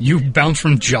 You bounce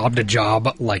from job to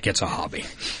job like it's a hobby.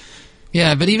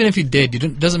 Yeah, but even if you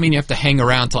did, doesn't mean you have to hang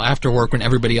around till after work when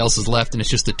everybody else is left and it's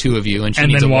just the two of you and she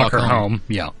needs then to walk her home.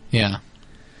 Yeah. Yeah.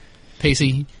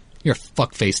 Pacey, you're a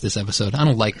fuckface this episode. I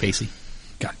don't like Pacey.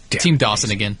 God damn Team it, Dawson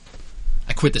Pacey. again.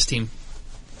 I quit this team.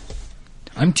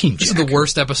 I'm Team This Jack. is the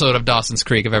worst episode of Dawson's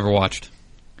Creek I've ever watched.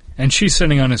 And she's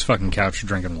sitting on his fucking couch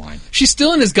drinking wine. She's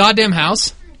still in his goddamn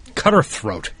house? Cut her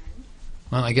throat.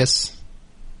 Well, I guess...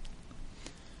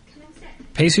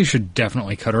 Pacey should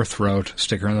definitely cut her throat,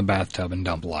 stick her in the bathtub, and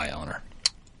dump lye on her.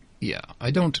 Yeah,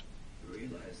 I don't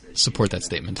support that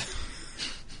statement.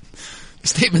 The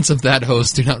statements of that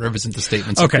host do not represent the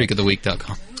statements of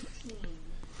creekoftheweek.com.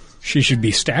 She should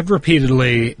be stabbed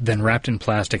repeatedly, then wrapped in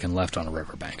plastic and left on a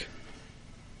riverbank.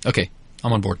 Okay,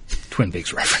 I'm on board. Twin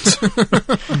Peaks reference.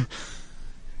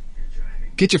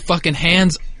 Get your fucking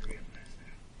hands...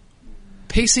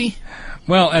 Pacey?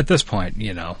 Well, at this point,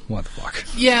 you know, what the fuck.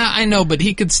 Yeah, I know, but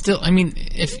he could still... I mean,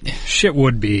 if... Shit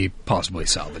would be possibly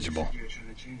salvageable.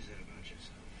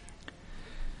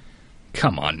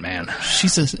 Come on, man.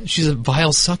 She's a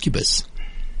vile succubus.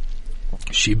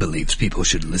 She believes people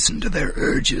should listen to their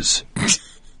urges.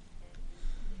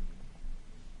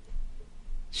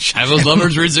 Shiloh's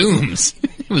Lovers resumes.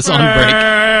 It was on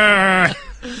break.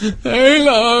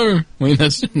 Hello. Wait,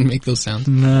 that shouldn't make those sounds.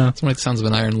 No. It's like the sounds of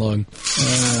an iron lung.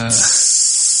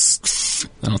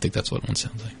 I don't think that's what one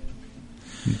sounds like.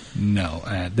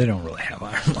 No, they don't really have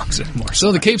iron lungs anymore.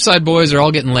 So the Cape Side boys are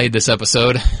all getting laid this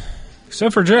episode.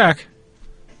 Except for Jack.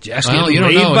 Jack's Well, getting you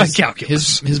don't laid know. by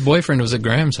calculus. His boyfriend was at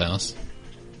Graham's house.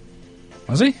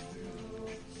 Was he?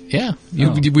 Yeah.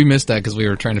 Oh. We missed that because we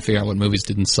were trying to figure out what movies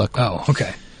didn't suck. Oh,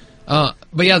 okay. But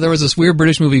yeah, there was this weird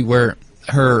British movie where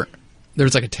there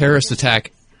was like a terrorist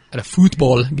attack at a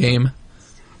football game,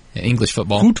 English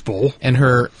football. Football? And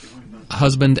her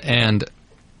husband and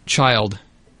child,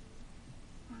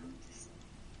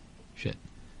 shit,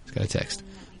 it's got a text,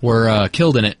 were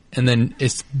killed in it. And then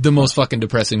it's the most fucking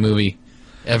depressing movie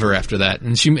ever after that.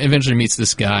 And she eventually meets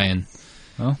this guy and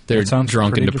they're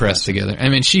drunk and depressed together. I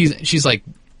mean, she's like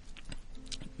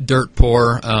dirt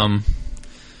poor,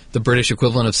 the British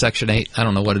equivalent of Section 8. I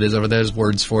don't know what it is over there. There's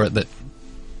words for it that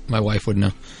my wife would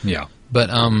know. Yeah. But,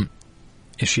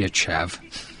 is she a chav?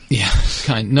 Yeah,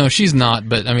 no, she's not,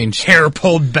 but I mean... Hair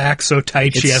pulled back so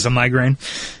tight she has a migraine?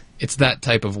 It's that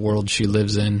type of world she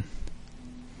lives in.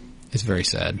 It's very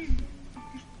sad.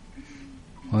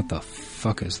 What the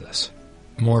fuck is this?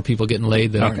 More people getting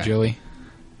laid that aren't Joey.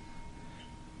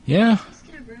 Yeah.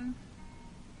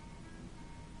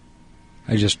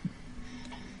 I just...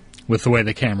 With the way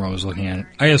the camera was looking at it,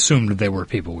 I assumed they were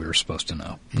people we were supposed to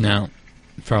know. No,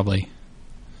 probably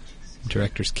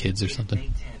director's kids or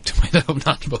something. I hope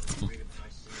not both of them.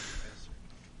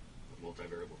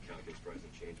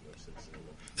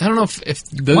 I don't know if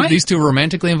these two are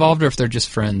romantically involved or if they're just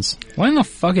friends. Why in the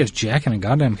fuck is Jack in a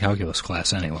goddamn calculus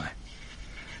class anyway?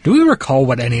 Do we recall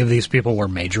what any of these people were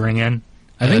majoring in?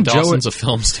 I think Dawson's a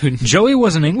film student. Joey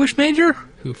was an English major?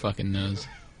 Who fucking knows?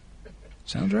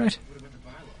 Sounds right.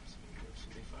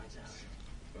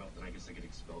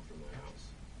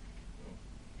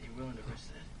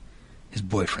 His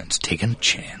boyfriend's taking a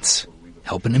chance,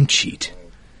 helping him cheat.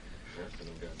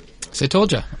 So I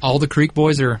told you, all the Creek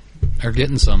boys are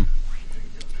getting some.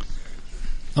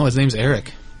 Oh, his name's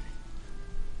Eric.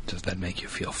 Does that make you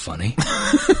feel funny?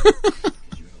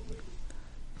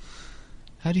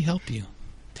 How'd he help you?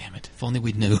 Damn it, if only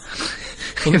we knew.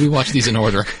 If only we watched these in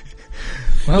order.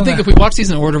 Well, I think if we watched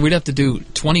these in order, we'd have to do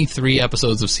 23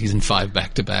 episodes of Season 5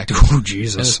 back-to-back. Oh,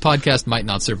 Jesus. And this podcast might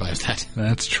not survive that.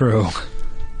 That's true.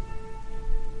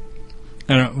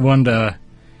 And one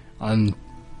on...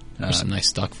 There's some nice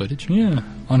stock footage. Yeah.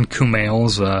 On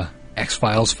Kumail's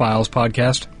X-Files Files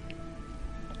podcast.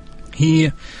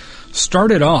 He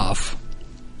started off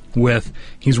with...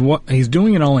 He's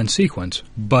doing it all in sequence,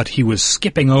 but he was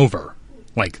skipping over,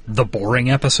 like, the boring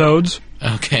episodes.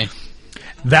 Okay.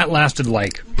 That lasted,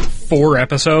 like, 4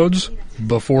 episodes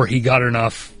before he got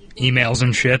enough emails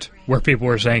and shit where people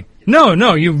were saying,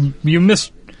 No, you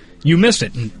missed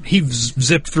it. And he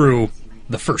zipped through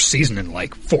the first season in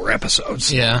like 4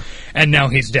 episodes. Yeah. And now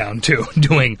he's down to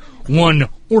doing 1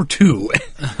 or 2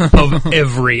 of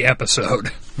every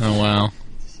episode. Oh, wow.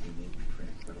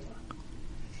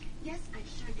 Yes, I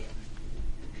sure did.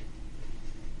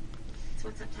 So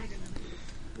what's up, Tiger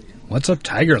Lily? What's up,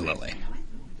 Tiger Lily?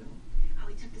 How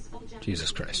he took this old junk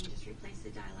Jesus Christ. and just replaced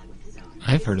the dialogue with his own.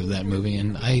 I've heard of that movie,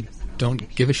 and I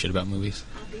don't give a shit about movies.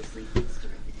 Obviously, thanks to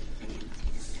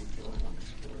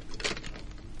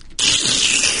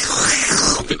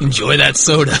Enjoy that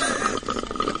soda.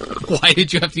 Why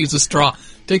did you have to use a straw?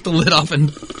 Take the lid off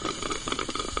and...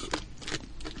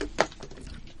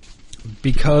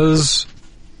 Because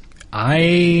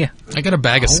I got a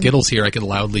bag of Skittles here I could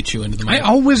loudly chew into the mic. I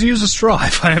always use a straw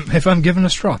if I'm given a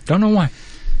straw. Don't know why.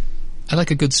 I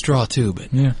like a good straw too,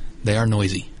 but Yeah. they are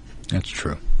noisy. That's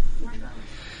true.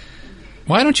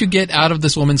 Why don't you get out of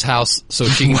this woman's house so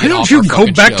she can Why get don't off you our go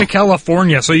fucking back show? to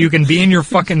California so you can be in your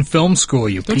fucking film school,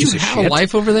 you Don't piece you of have shit? a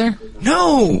life over there?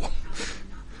 No!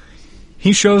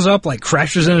 He shows up, like,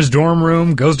 crashes in his dorm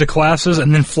room, goes to classes,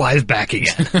 and then flies back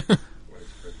again.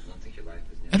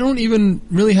 I don't even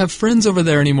really have friends over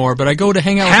there anymore, but I go to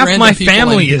hang out with Half random my people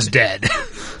family is dead.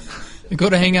 I go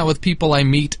to hang out with people I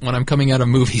meet when I'm coming out of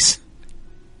movies.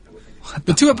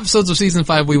 The 2 episodes of Season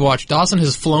 5 we watched, Dawson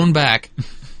has flown back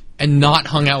and not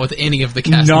hung out with any of the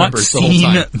cast Not members the whole seen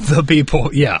time. the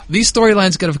people, yeah. These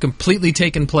storylines could have completely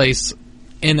taken place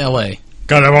in L.A.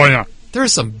 California. There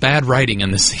is some bad writing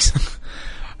in this season.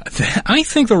 I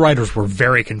think the writers were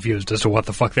very confused as to what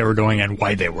the fuck they were doing and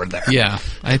why they were there. Yeah,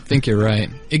 I think you're right.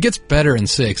 It gets better in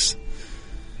 6.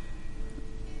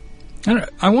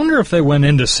 I wonder if they went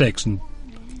into 6 and,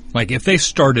 like, if they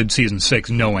started season 6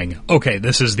 knowing, okay,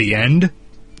 this is the end.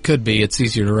 Could be. It's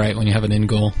easier to write when you have an end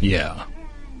goal. Yeah.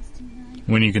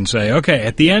 When you can say, okay,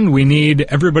 at the end we need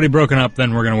everybody broken up,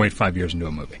 then we're going to wait 5 years and do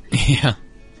a movie. Yeah.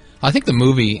 I think the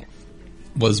movie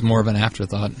was more of an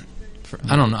afterthought.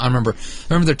 I don't know. I remember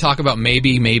their talk about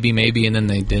maybe, and then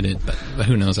they did it, but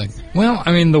who knows? Well,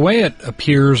 I mean, the way it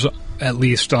appears, at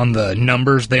least on the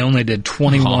numbers, they only did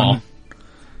 21. Aww.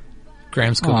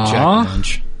 Graham's cooked Aww. Jack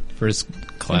lunch for his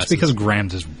classes. That's because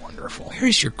Grams is wonderful. Where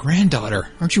is your granddaughter?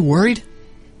 Aren't you worried?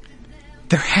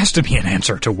 There has to be an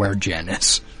answer to where Jen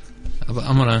is. I'm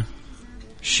gonna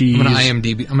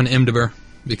IMDb. I'm gonna IMDb her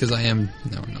because I am.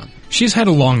 No, I'm not. She's had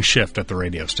a long shift at the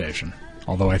radio station.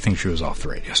 Although I think she was off the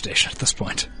radio station at this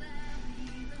point.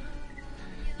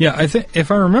 Yeah, I think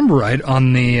if I remember right,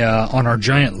 on the on our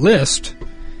giant list,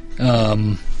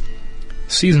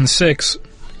 season 6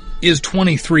 is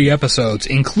 23 episodes,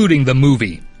 including the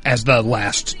movie as the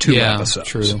last 2 episodes.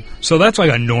 True. So that's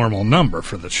like a normal number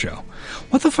for the show.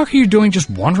 What the fuck are you doing just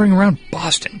wandering around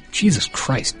Boston? Jesus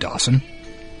Christ, Dawson.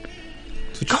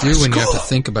 That's what you do when you have to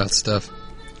think about stuff.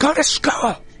 Go to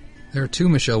school! There are 2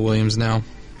 Michelle Williams now.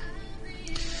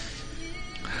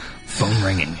 Phone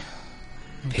ringing.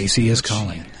 Pacey is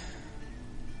calling.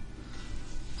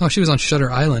 Oh, she was on Shutter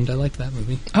Island. I liked that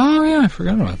movie. Oh, yeah, I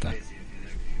forgot about that.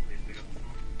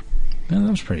 Yeah, that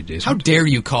was pretty decent. How dare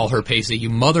you call her Pacey, you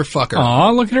motherfucker.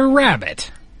 Aw, look at her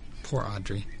rabbit. Poor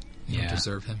Audrey. You don't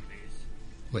deserve him.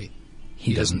 Wait.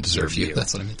 He doesn't deserve you.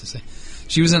 That's what I meant to say.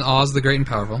 She was in Oz the Great and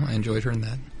Powerful. I enjoyed her in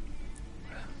that.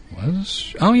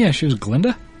 Oh, yeah, she was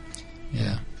Glinda?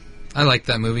 Yeah. I liked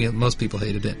that movie. Most people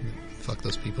hated it. Fuck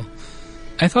those people.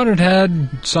 I thought it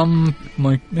had some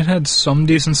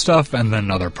decent stuff, and then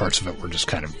other parts of it were just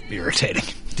kind of irritating.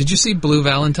 Did you see Blue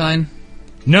Valentine?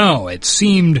 No, it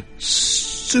seemed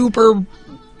super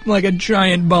like a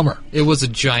giant bummer. It was a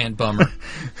giant bummer.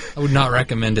 I would not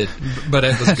recommend it, but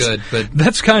it was good. But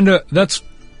that's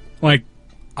like,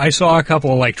 I saw a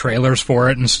couple of like trailers for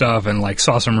it and stuff, and like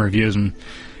saw some reviews, and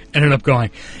ended up going,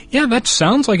 yeah, that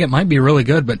sounds like it might be really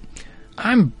good, but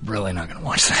I'm really not going to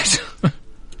watch that.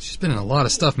 She's been in a lot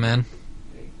of stuff, man.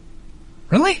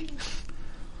 Really?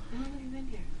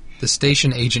 The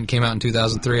Station Agent came out in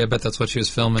 2003. I bet that's what she was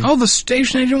filming. Oh, The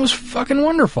Station Agent was fucking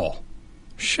wonderful.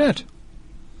 Shit.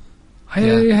 I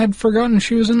had forgotten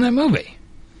she was in that movie.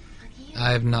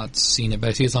 I have not seen it, but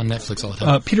I see it's on Netflix all the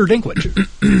time. Peter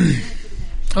Dinklage.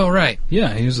 Oh, right.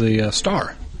 Yeah, he was the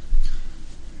star.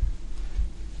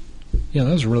 Yeah,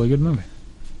 that was a really good movie.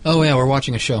 Oh, yeah, we're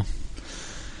watching a show.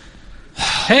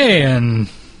 Hey, and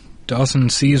Dawson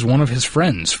sees one of his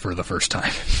friends for the first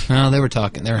time. Oh, they were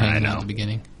talking. They were hanging out at the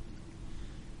beginning.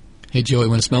 Hey, Joey,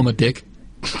 want to smell my dick?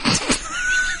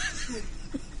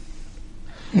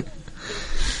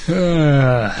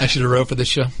 I should have wrote for this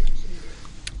show.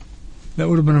 That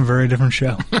would have been a very different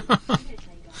show.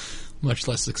 Much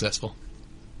less successful.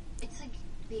 It's like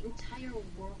the entire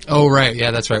world. Oh, right.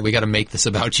 Yeah, that's right. We got to make this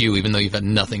about you, even though you've had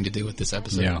nothing to do with this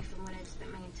episode. Yeah. From what I've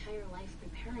spent my entire life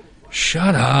preparing for.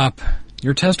 Shut up.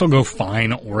 Your test will go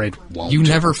fine, or it won't. You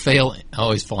never fail.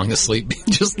 Always falling asleep,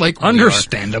 just like we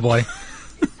Understandably.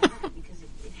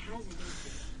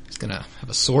 He's going to have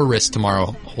a sore wrist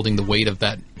tomorrow holding the weight of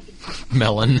that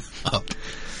melon up.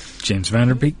 James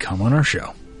Vanderbeek, come on our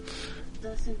show.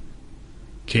 Dawson.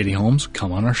 Katie Holmes,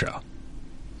 come on our show.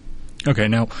 Okay,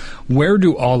 now, where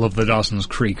do all of the Dawson's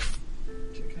Creek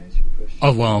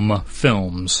alum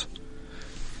films,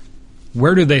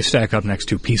 where do they stack up next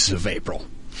to Pieces of April?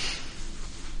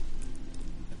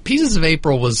 Pieces of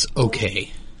April was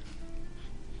okay.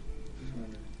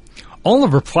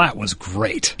 Oliver Platt was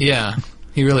great. Yeah,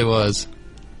 he really was.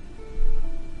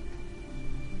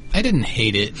 I didn't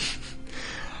hate it.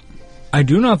 I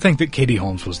do not think that Katie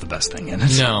Holmes was the best thing in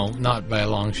it. No, not by a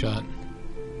long shot.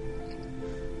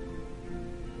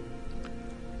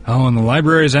 Oh, and the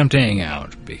library is emptying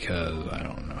out because, I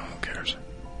don't know, who cares?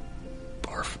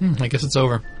 Barf. I guess it's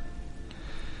over.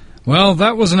 Well,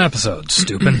 that was an episode,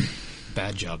 stupid.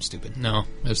 Bad job, stupid. No,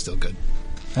 it was still good.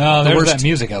 Oh, there's worst- that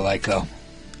music I like, though.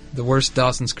 The worst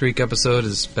Dawson's Creek episode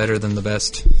is better than the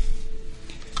best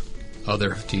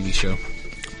other TV show.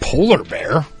 Polar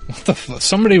bear? What the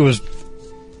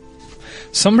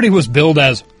Somebody was billed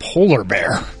as Polar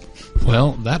Bear.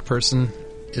 Well, that person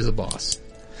is a boss.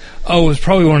 Oh, it was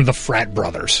probably one of the frat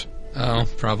brothers. Oh,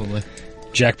 probably.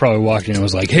 Jack probably walked in and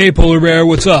was like, "Hey, Polar Bear,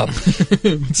 what's up?"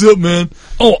 What's up, man?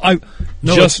 Oh,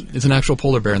 No, it's an actual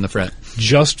polar bear in the frat.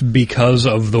 Just because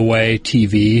of the way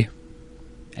TV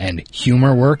and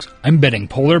humor works, I'm betting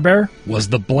Polar Bear was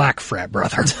the black frat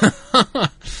brother.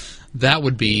 That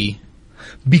would be...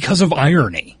 Because of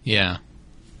irony. Yeah.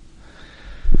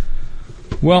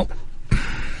 Well,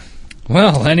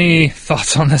 any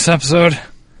thoughts on this episode?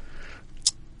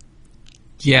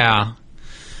 Yeah.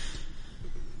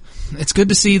 It's good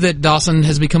to see that Dawson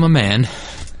has become a man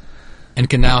and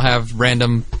can now have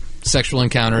random sexual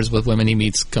encounters with women he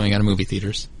meets coming out of movie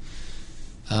theaters.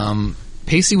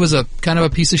 Pacey was a kind of a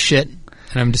piece of shit,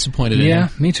 and I'm disappointed in him. Yeah,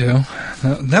 me too.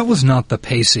 That was not the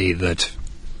Pacey that,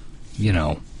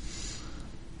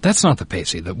 that's not the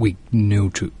Pacey that we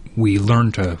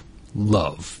learned to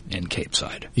love in Cape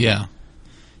Side. Yeah.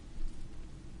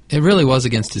 It really was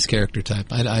against his character type.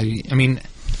 I mean,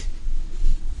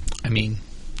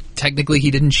 technically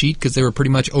he didn't cheat because they were pretty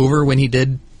much over when he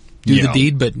did do the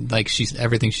deed, but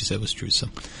everything she said was true. So,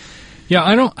 yeah,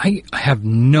 I have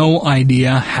no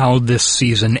idea how this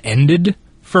season ended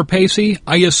for Pacey.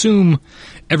 I assume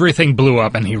everything blew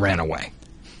up and he ran away.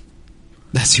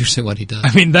 that's usually what he does.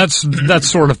 I mean, that's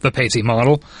sort of the Pacey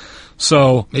model.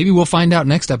 So Maybe we'll find out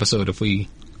next episode if we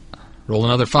roll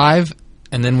another 5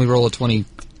 and then we roll a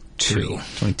 22,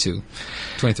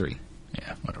 23.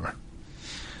 Yeah, whatever.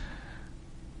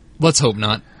 Let's hope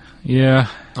not. Yeah.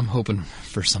 I'm hoping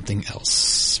for something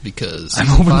else because I'm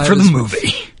hoping for the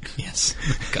movie. Yes.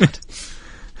 God.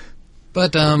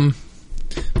 But man,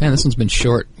 this one's been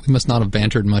short. We must not have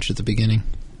bantered much at the beginning.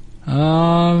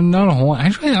 Not a whole.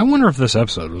 Actually, I wonder if this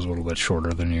episode was a little bit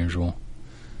shorter than usual.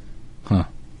 Huh.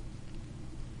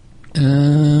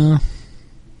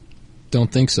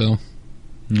 Don't think so.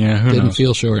 Yeah, who Didn't knows?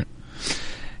 feel short.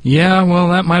 Yeah, well,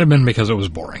 that might have been because it was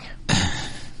boring.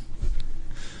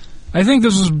 I think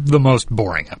this was the most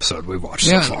boring episode we've watched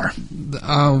so far.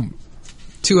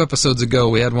 2 episodes ago,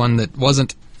 we had one that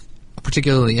wasn't a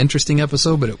particularly interesting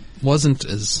episode, but it wasn't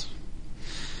as...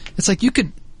 It's like you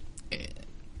could...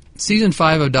 Season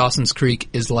 5 of Dawson's Creek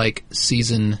is like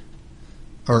season...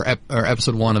 Or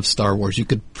episode 1 of Star Wars. You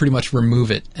could pretty much remove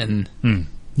it and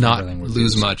not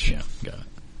lose much. Yeah, got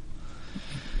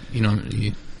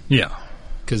it. Yeah.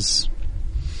 Because...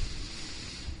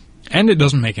 And it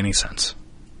doesn't make any sense.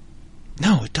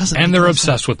 No, it doesn't. And they're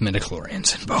obsessed with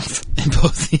midichlorians in both. In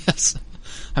both, yes.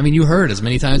 I mean, you heard as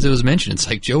many times as it was mentioned. It's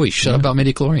like, Joey, shut up about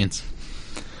midichlorians.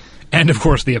 And, of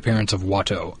course, the appearance of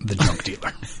Watto, the junk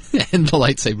dealer. And the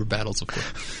lightsaber battles, of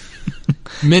course.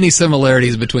 Many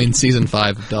similarities between Season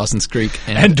 5 of Dawson's Creek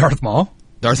and Darth Maul.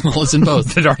 Darth Maul is in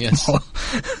both. The Darth Maul.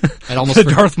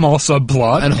 Darth Maul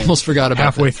subplot. I almost forgot about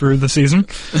halfway through the season.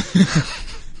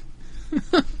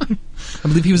 I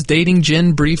believe he was dating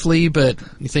Jen briefly, but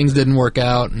things didn't work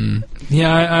out. And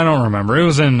yeah, I don't remember. It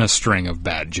was in a string of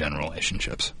bad Jen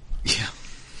relationships. Yeah.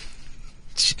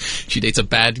 She dates a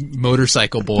bad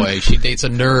motorcycle boy. She dates a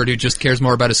nerd who just cares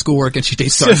more about his schoolwork, and she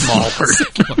dates Darth Maul.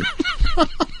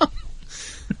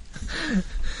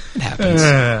 It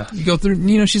happens. You go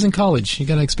through, she's in college. You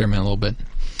got to experiment a little bit.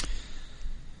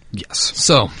 Yes.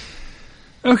 So.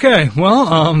 Okay,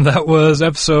 well, that was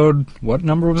episode, what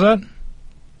number was that?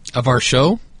 Of our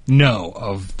show? No,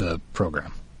 of the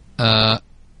program.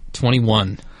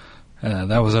 21.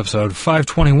 That was episode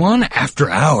 521, After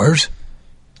Hours.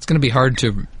 It's going to be hard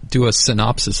to do a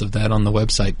synopsis of that on the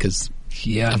website, because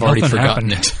I've already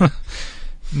forgotten it.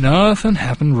 Nothing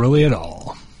happened really at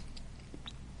all.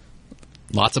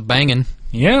 Lots of banging.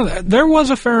 Yeah, there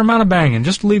was a fair amount of banging.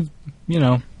 Just lead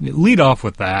off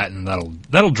with that, and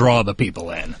that'll draw the people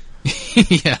in.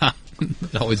 Yeah,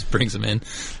 it always brings them in.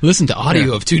 Listen to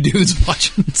audio of 2 dudes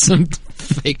watching some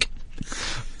fake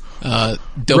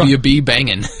WB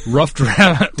banging. Rough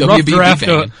draft.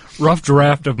 WB Rough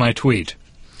draft of my tweet.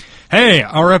 Hey,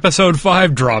 our episode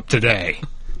 5 dropped today.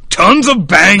 Tons of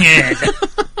banging.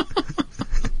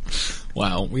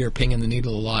 Wow, we are pinging the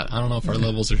needle a lot. I don't know if our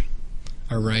levels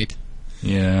are right.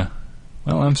 Yeah.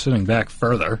 Well, I'm sitting back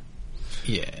further.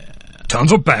 Yeah.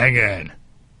 Tons of banging.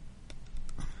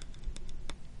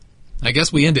 I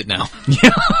guess we end it now.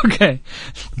 Yeah, okay.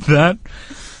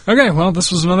 Okay, well,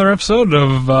 this was another episode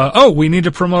of, we need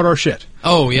to promote our shit.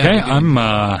 Oh, yeah. Okay, I'm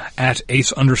at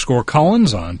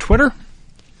Ace_Collins on Twitter.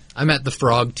 I'm at the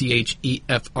Frog,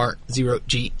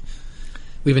 THEFR0G.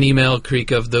 We have an email,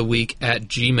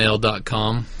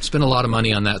 creekoftheweek@gmail.com. Spend a lot of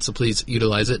money on that, so please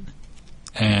utilize it.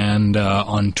 And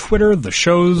on Twitter, the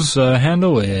show's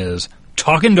handle is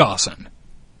Talkin' Dawson.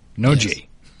 No Yes. G.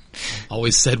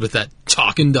 Always said with that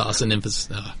Talkin' Dawson emphasis.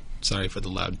 Sorry for the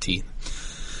loud T.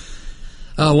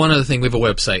 One other thing, we have a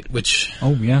website, which...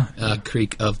 Oh, yeah.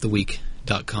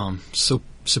 creekoftheweek.com. So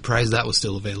surprised that was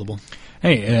still available.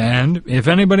 Hey, and if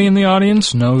anybody in the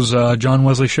audience knows John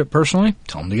Wesley Shipp personally,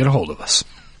 tell him to get a hold of us.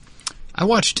 I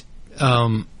watched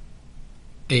a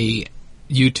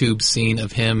YouTube scene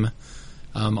of him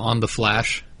on The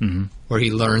Flash, where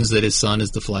he learns that his son is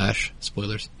the Flash.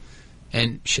 Spoilers.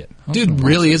 And Shit. dude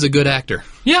really is a good actor.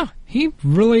 Yeah, he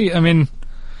really, I mean...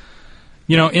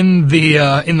 You know, in the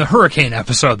Hurricane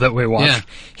episode that we watched,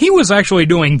 he was actually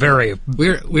doing We're not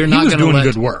going to doing let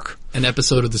good work. an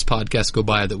episode of this podcast go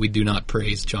by that we do not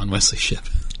praise John Wesley Shipp.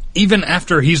 Even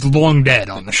after he's long dead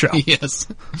on the show. Yes.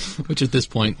 Which at this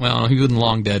point, well, he wasn't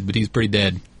long dead, but he's pretty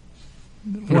dead. I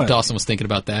wonder What? if Dawson was thinking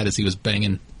about that as he was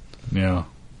banging. Yeah.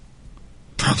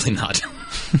 Probably not.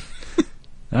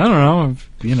 I don't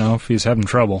know, if he's having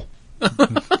trouble.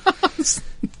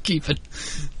 Keep it.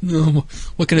 No,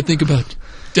 what can I think about?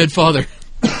 Dead father.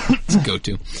 Let's go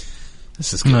to.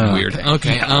 This is getting weird.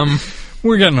 Okay.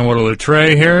 We're getting a little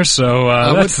tray here, so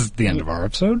that's the end of our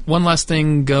episode. One last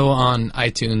thing, go on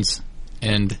iTunes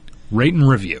and Rate and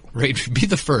review. be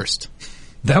the first.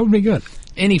 That would be good.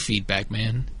 Any feedback,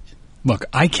 man. Look,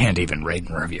 I can't even rate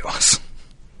and review us.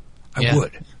 Yeah. I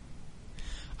would.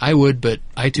 I would, but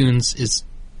iTunes is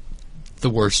the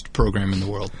worst program in the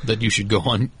world that you should go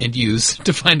on and use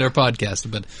to find our podcast.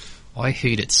 But I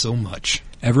hate it so much.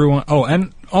 Everyone. Oh,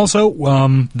 and also,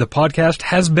 the podcast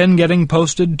has been getting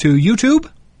posted to YouTube.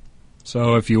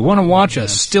 So if you want to watch a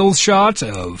still shot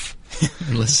of...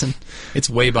 And listen, it's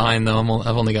way behind though.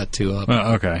 I've only got 2 up.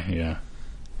 Okay, yeah.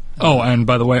 Oh, and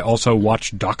by the way, also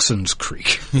watch Dawson's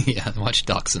Creek. Yeah, watch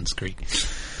Dawson's Creek.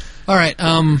 All right,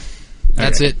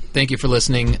 that's it. Thank you for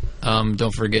listening.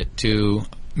 Don't forget to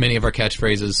many of our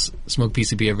catchphrases: smoke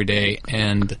PCP every day,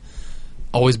 and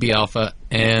always be alpha,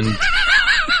 and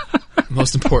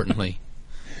most importantly,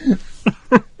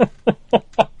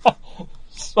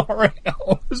 sorry,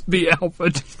 always be alpha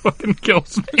just fucking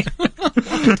kills me.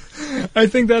 I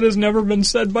think that has never been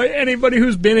said by anybody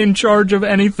who's been in charge of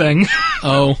anything.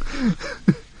 Oh,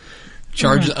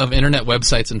 charge of internet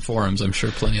websites and forums. I'm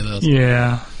sure plenty of those.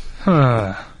 Yeah.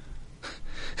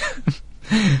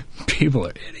 People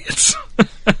are idiots.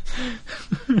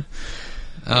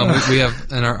 We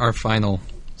have, and our final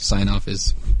sign off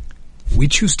is, we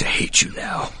choose to hate you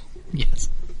now. yes.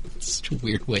 It's such a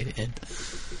weird way to end.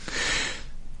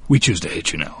 We choose to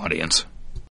hate you now, audience.